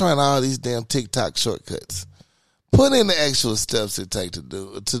stop trying all these damn TikTok shortcuts. Put in the actual steps it takes to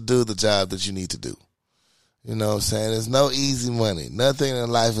do the job that you need to do. You know what I'm saying? There's no easy money. Nothing in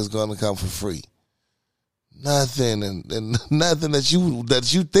life is going to come for free. Nothing, and nothing that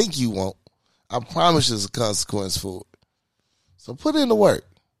you think you want. I promise there's a consequence for it. So put in the work.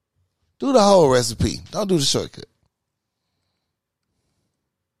 Do the whole recipe. Don't do the shortcut.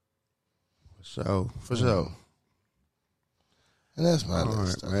 For sure. And that's my All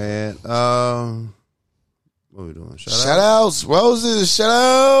list. right, man. What are we doing? Shout outs, roses, shout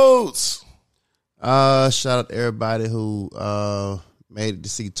outs. Shout out to everybody who made it to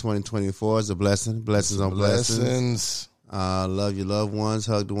see 2024 as a blessing. Blessings on blessings. Love your loved ones.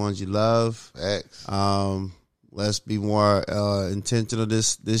 Hug the ones you love. Facts. Let's be more intentional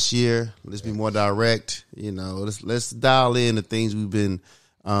this year. Let's be more direct. You know, let's dial in the things we've been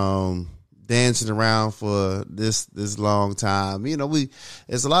dancing around for this long time. You know,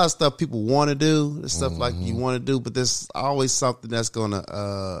 there's a lot of stuff people want to do. There's stuff like you want to do, but there's always something that's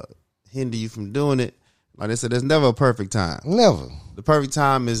gonna hinder you from doing it. Like I said, there's never a perfect time. Never. The perfect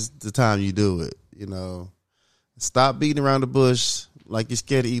time is the time you do it. You know, stop beating around the bush like you're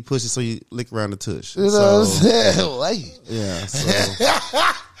scared to eat pussy, so you lick around the tush. You know what I'm saying? Wait. Yeah, so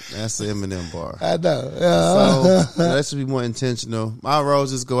that's the Eminem bar. I know. So let's be more intentional. My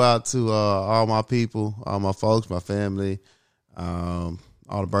roses go out to all my people, all my folks, my family, all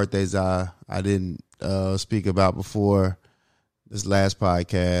the birthdays I didn't speak about before this last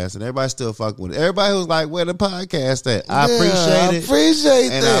podcast, and everybody still fucking with it. Everybody who's like, "Where the podcast at?" I appreciate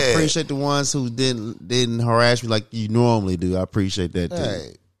it. And I appreciate the ones who didn't harass me like you normally do. I appreciate that too.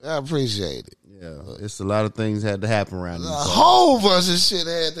 Hey, I appreciate it. Yeah, it's a lot of things had to happen around A me. whole bunch of shit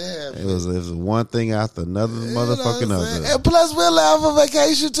had to happen. It was one thing after another motherfucking You know what I'm saying? other. And plus, we're allowed for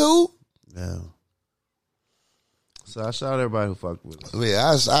vacation too. Yeah. So I shout out everybody who fucked with me.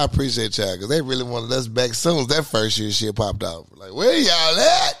 Yeah, I appreciate y'all because they really wanted us back soon as that first year shit popped off. Like, where y'all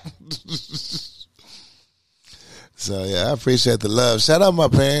at? So, yeah, I appreciate the love. Shout out my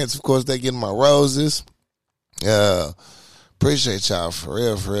parents. Of course, they getting my roses. Appreciate y'all for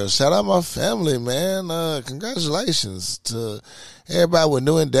real, for real. Shout out my family, man. Congratulations to everybody with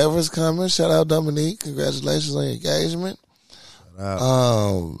new endeavors coming. Shout out Dominique. Congratulations on your engagement.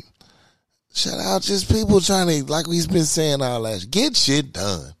 Shout out just people trying to, like we've been saying all last, get shit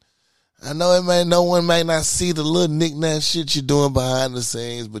done. I know no one may not see the little knick-knack shit you're doing behind the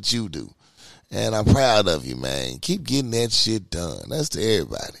scenes, but you do. And I'm proud of you, man. Keep getting that shit done. That's to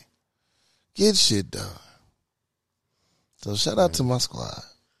everybody. Get shit done. So shout out to my squad.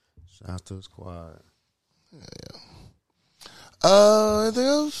 Shout out to the squad. Anything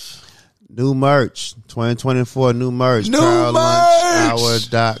else? New merch. 2024 new merch. New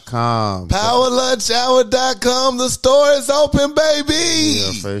PowerLunchHour.com. PowerLunchHour.com. The store is open, baby. We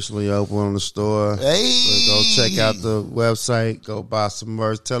officially open on the store. Hey. So go check out the website. Go buy some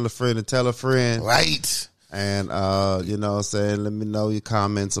merch. Tell a friend to tell a friend. Right. And, you know what I'm saying? Let me know your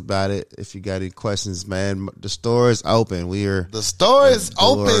comments about it. If you got any questions, man. The store is open. The store is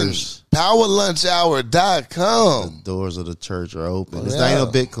open. PowerLunchHour.com. Doors of the church are open. This Yeah. ain't no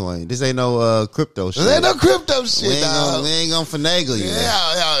Bitcoin. This ain't no crypto shit. There ain't no crypto shit, dog. We ain't gonna finagle you.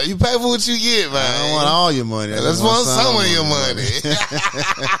 Yeah, you pay for what you get, man. I don't want all your money. I just want some of your money.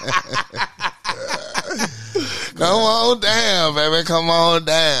 Come on down, baby. Come on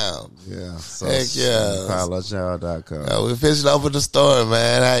down. Yeah. So, Heck yeah. PowerLunchHour.com. We officially opened the store,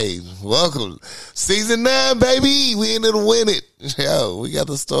 man. Hey, welcome. Season 9, baby. We in it to win it. Yo, we got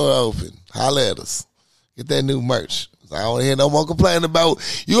the store open. Holla at us. Get that new merch. I don't want to hear no more complaining about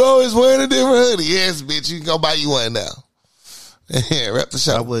you always wearing a different hoodie. Yes, bitch. You can go buy you one now. Wrap the I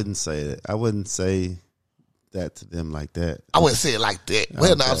show. wouldn't say that. I wouldn't say that to them like that. I wouldn't say it like that.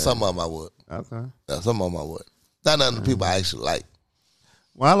 Well, no, Okay. some of them I would. Okay. No, some of them I would. Not none of the people I actually like.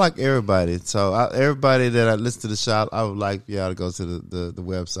 Well, I like everybody. So everybody that I listen to the shop, I would like y'all to go to the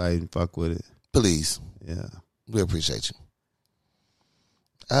website and fuck with it. Please. Yeah. We appreciate you.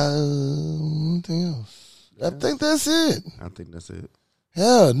 Anything else? I think that's it. I think that's it.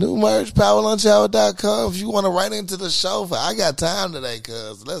 Yeah, new merch, PowerLunchHour.com. If you want to write into the show, I got time today,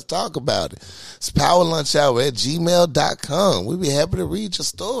 cuz. Let's talk about it. It's PowerLunchHour@gmail.com. We'd be happy to read your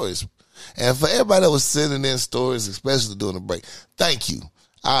stories. And for everybody that was sending in stories, especially during the break, thank you.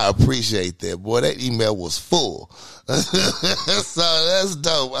 I appreciate that. Boy, that email was full. So that's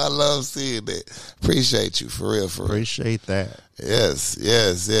dope. I love seeing that. Appreciate you, for real, for real. Appreciate that. Yes.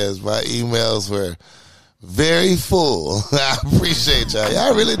 My emails were very full. I appreciate y'all.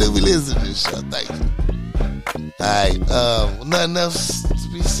 Y'all really do be listening to this show. Thank you. All right. Nothing else to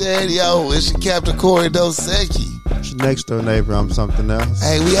be said. Yo, it's your Captain Corey Dosecki. It's your next door neighbor. I'm something else.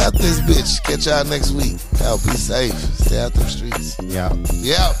 Hey, we out this bitch. Catch y'all next week. Y'all be safe. Stay out them streets. Yeah.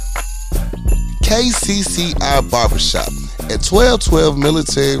 Yep. KCCI Barbershop at 1212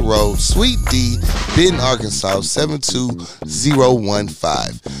 Military Road, Suite D, Benton, Arkansas,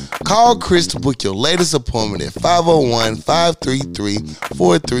 72015. Call Chris to book your latest appointment at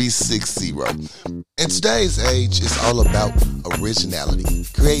 501-533-4360. In today's age, it's all about originality,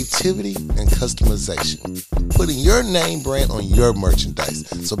 creativity, and customization. Putting your name brand on your merchandise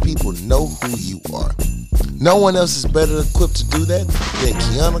so people know who you are. No one else is better equipped to do that than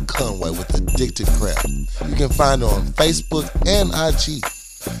Kiana Conway with Addicted Craft. You can find her on Facebook and IG.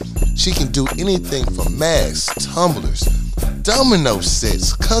 She can do anything from masks, tumblers, domino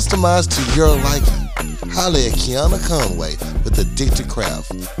sets, customized to your liking. Holla at Kiana Conway with Addicted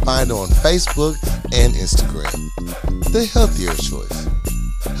Craft. Find her on Facebook and Instagram. The healthier choice.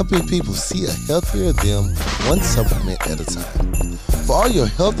 Helping people see a healthier them, one supplement at a time. For all your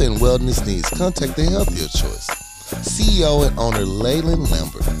health and wellness needs, contact The Healthier Choice. CEO and owner Leyland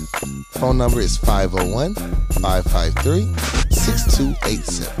Lambert. Phone number is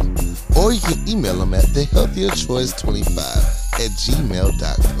 501-553-6287. Or you can email them at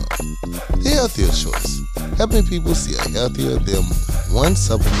thehealthierchoice25@gmail.com. The Healthier Choice. Helping people see a healthier them, one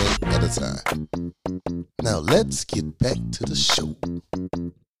supplement at a time. Now let's get back to the show.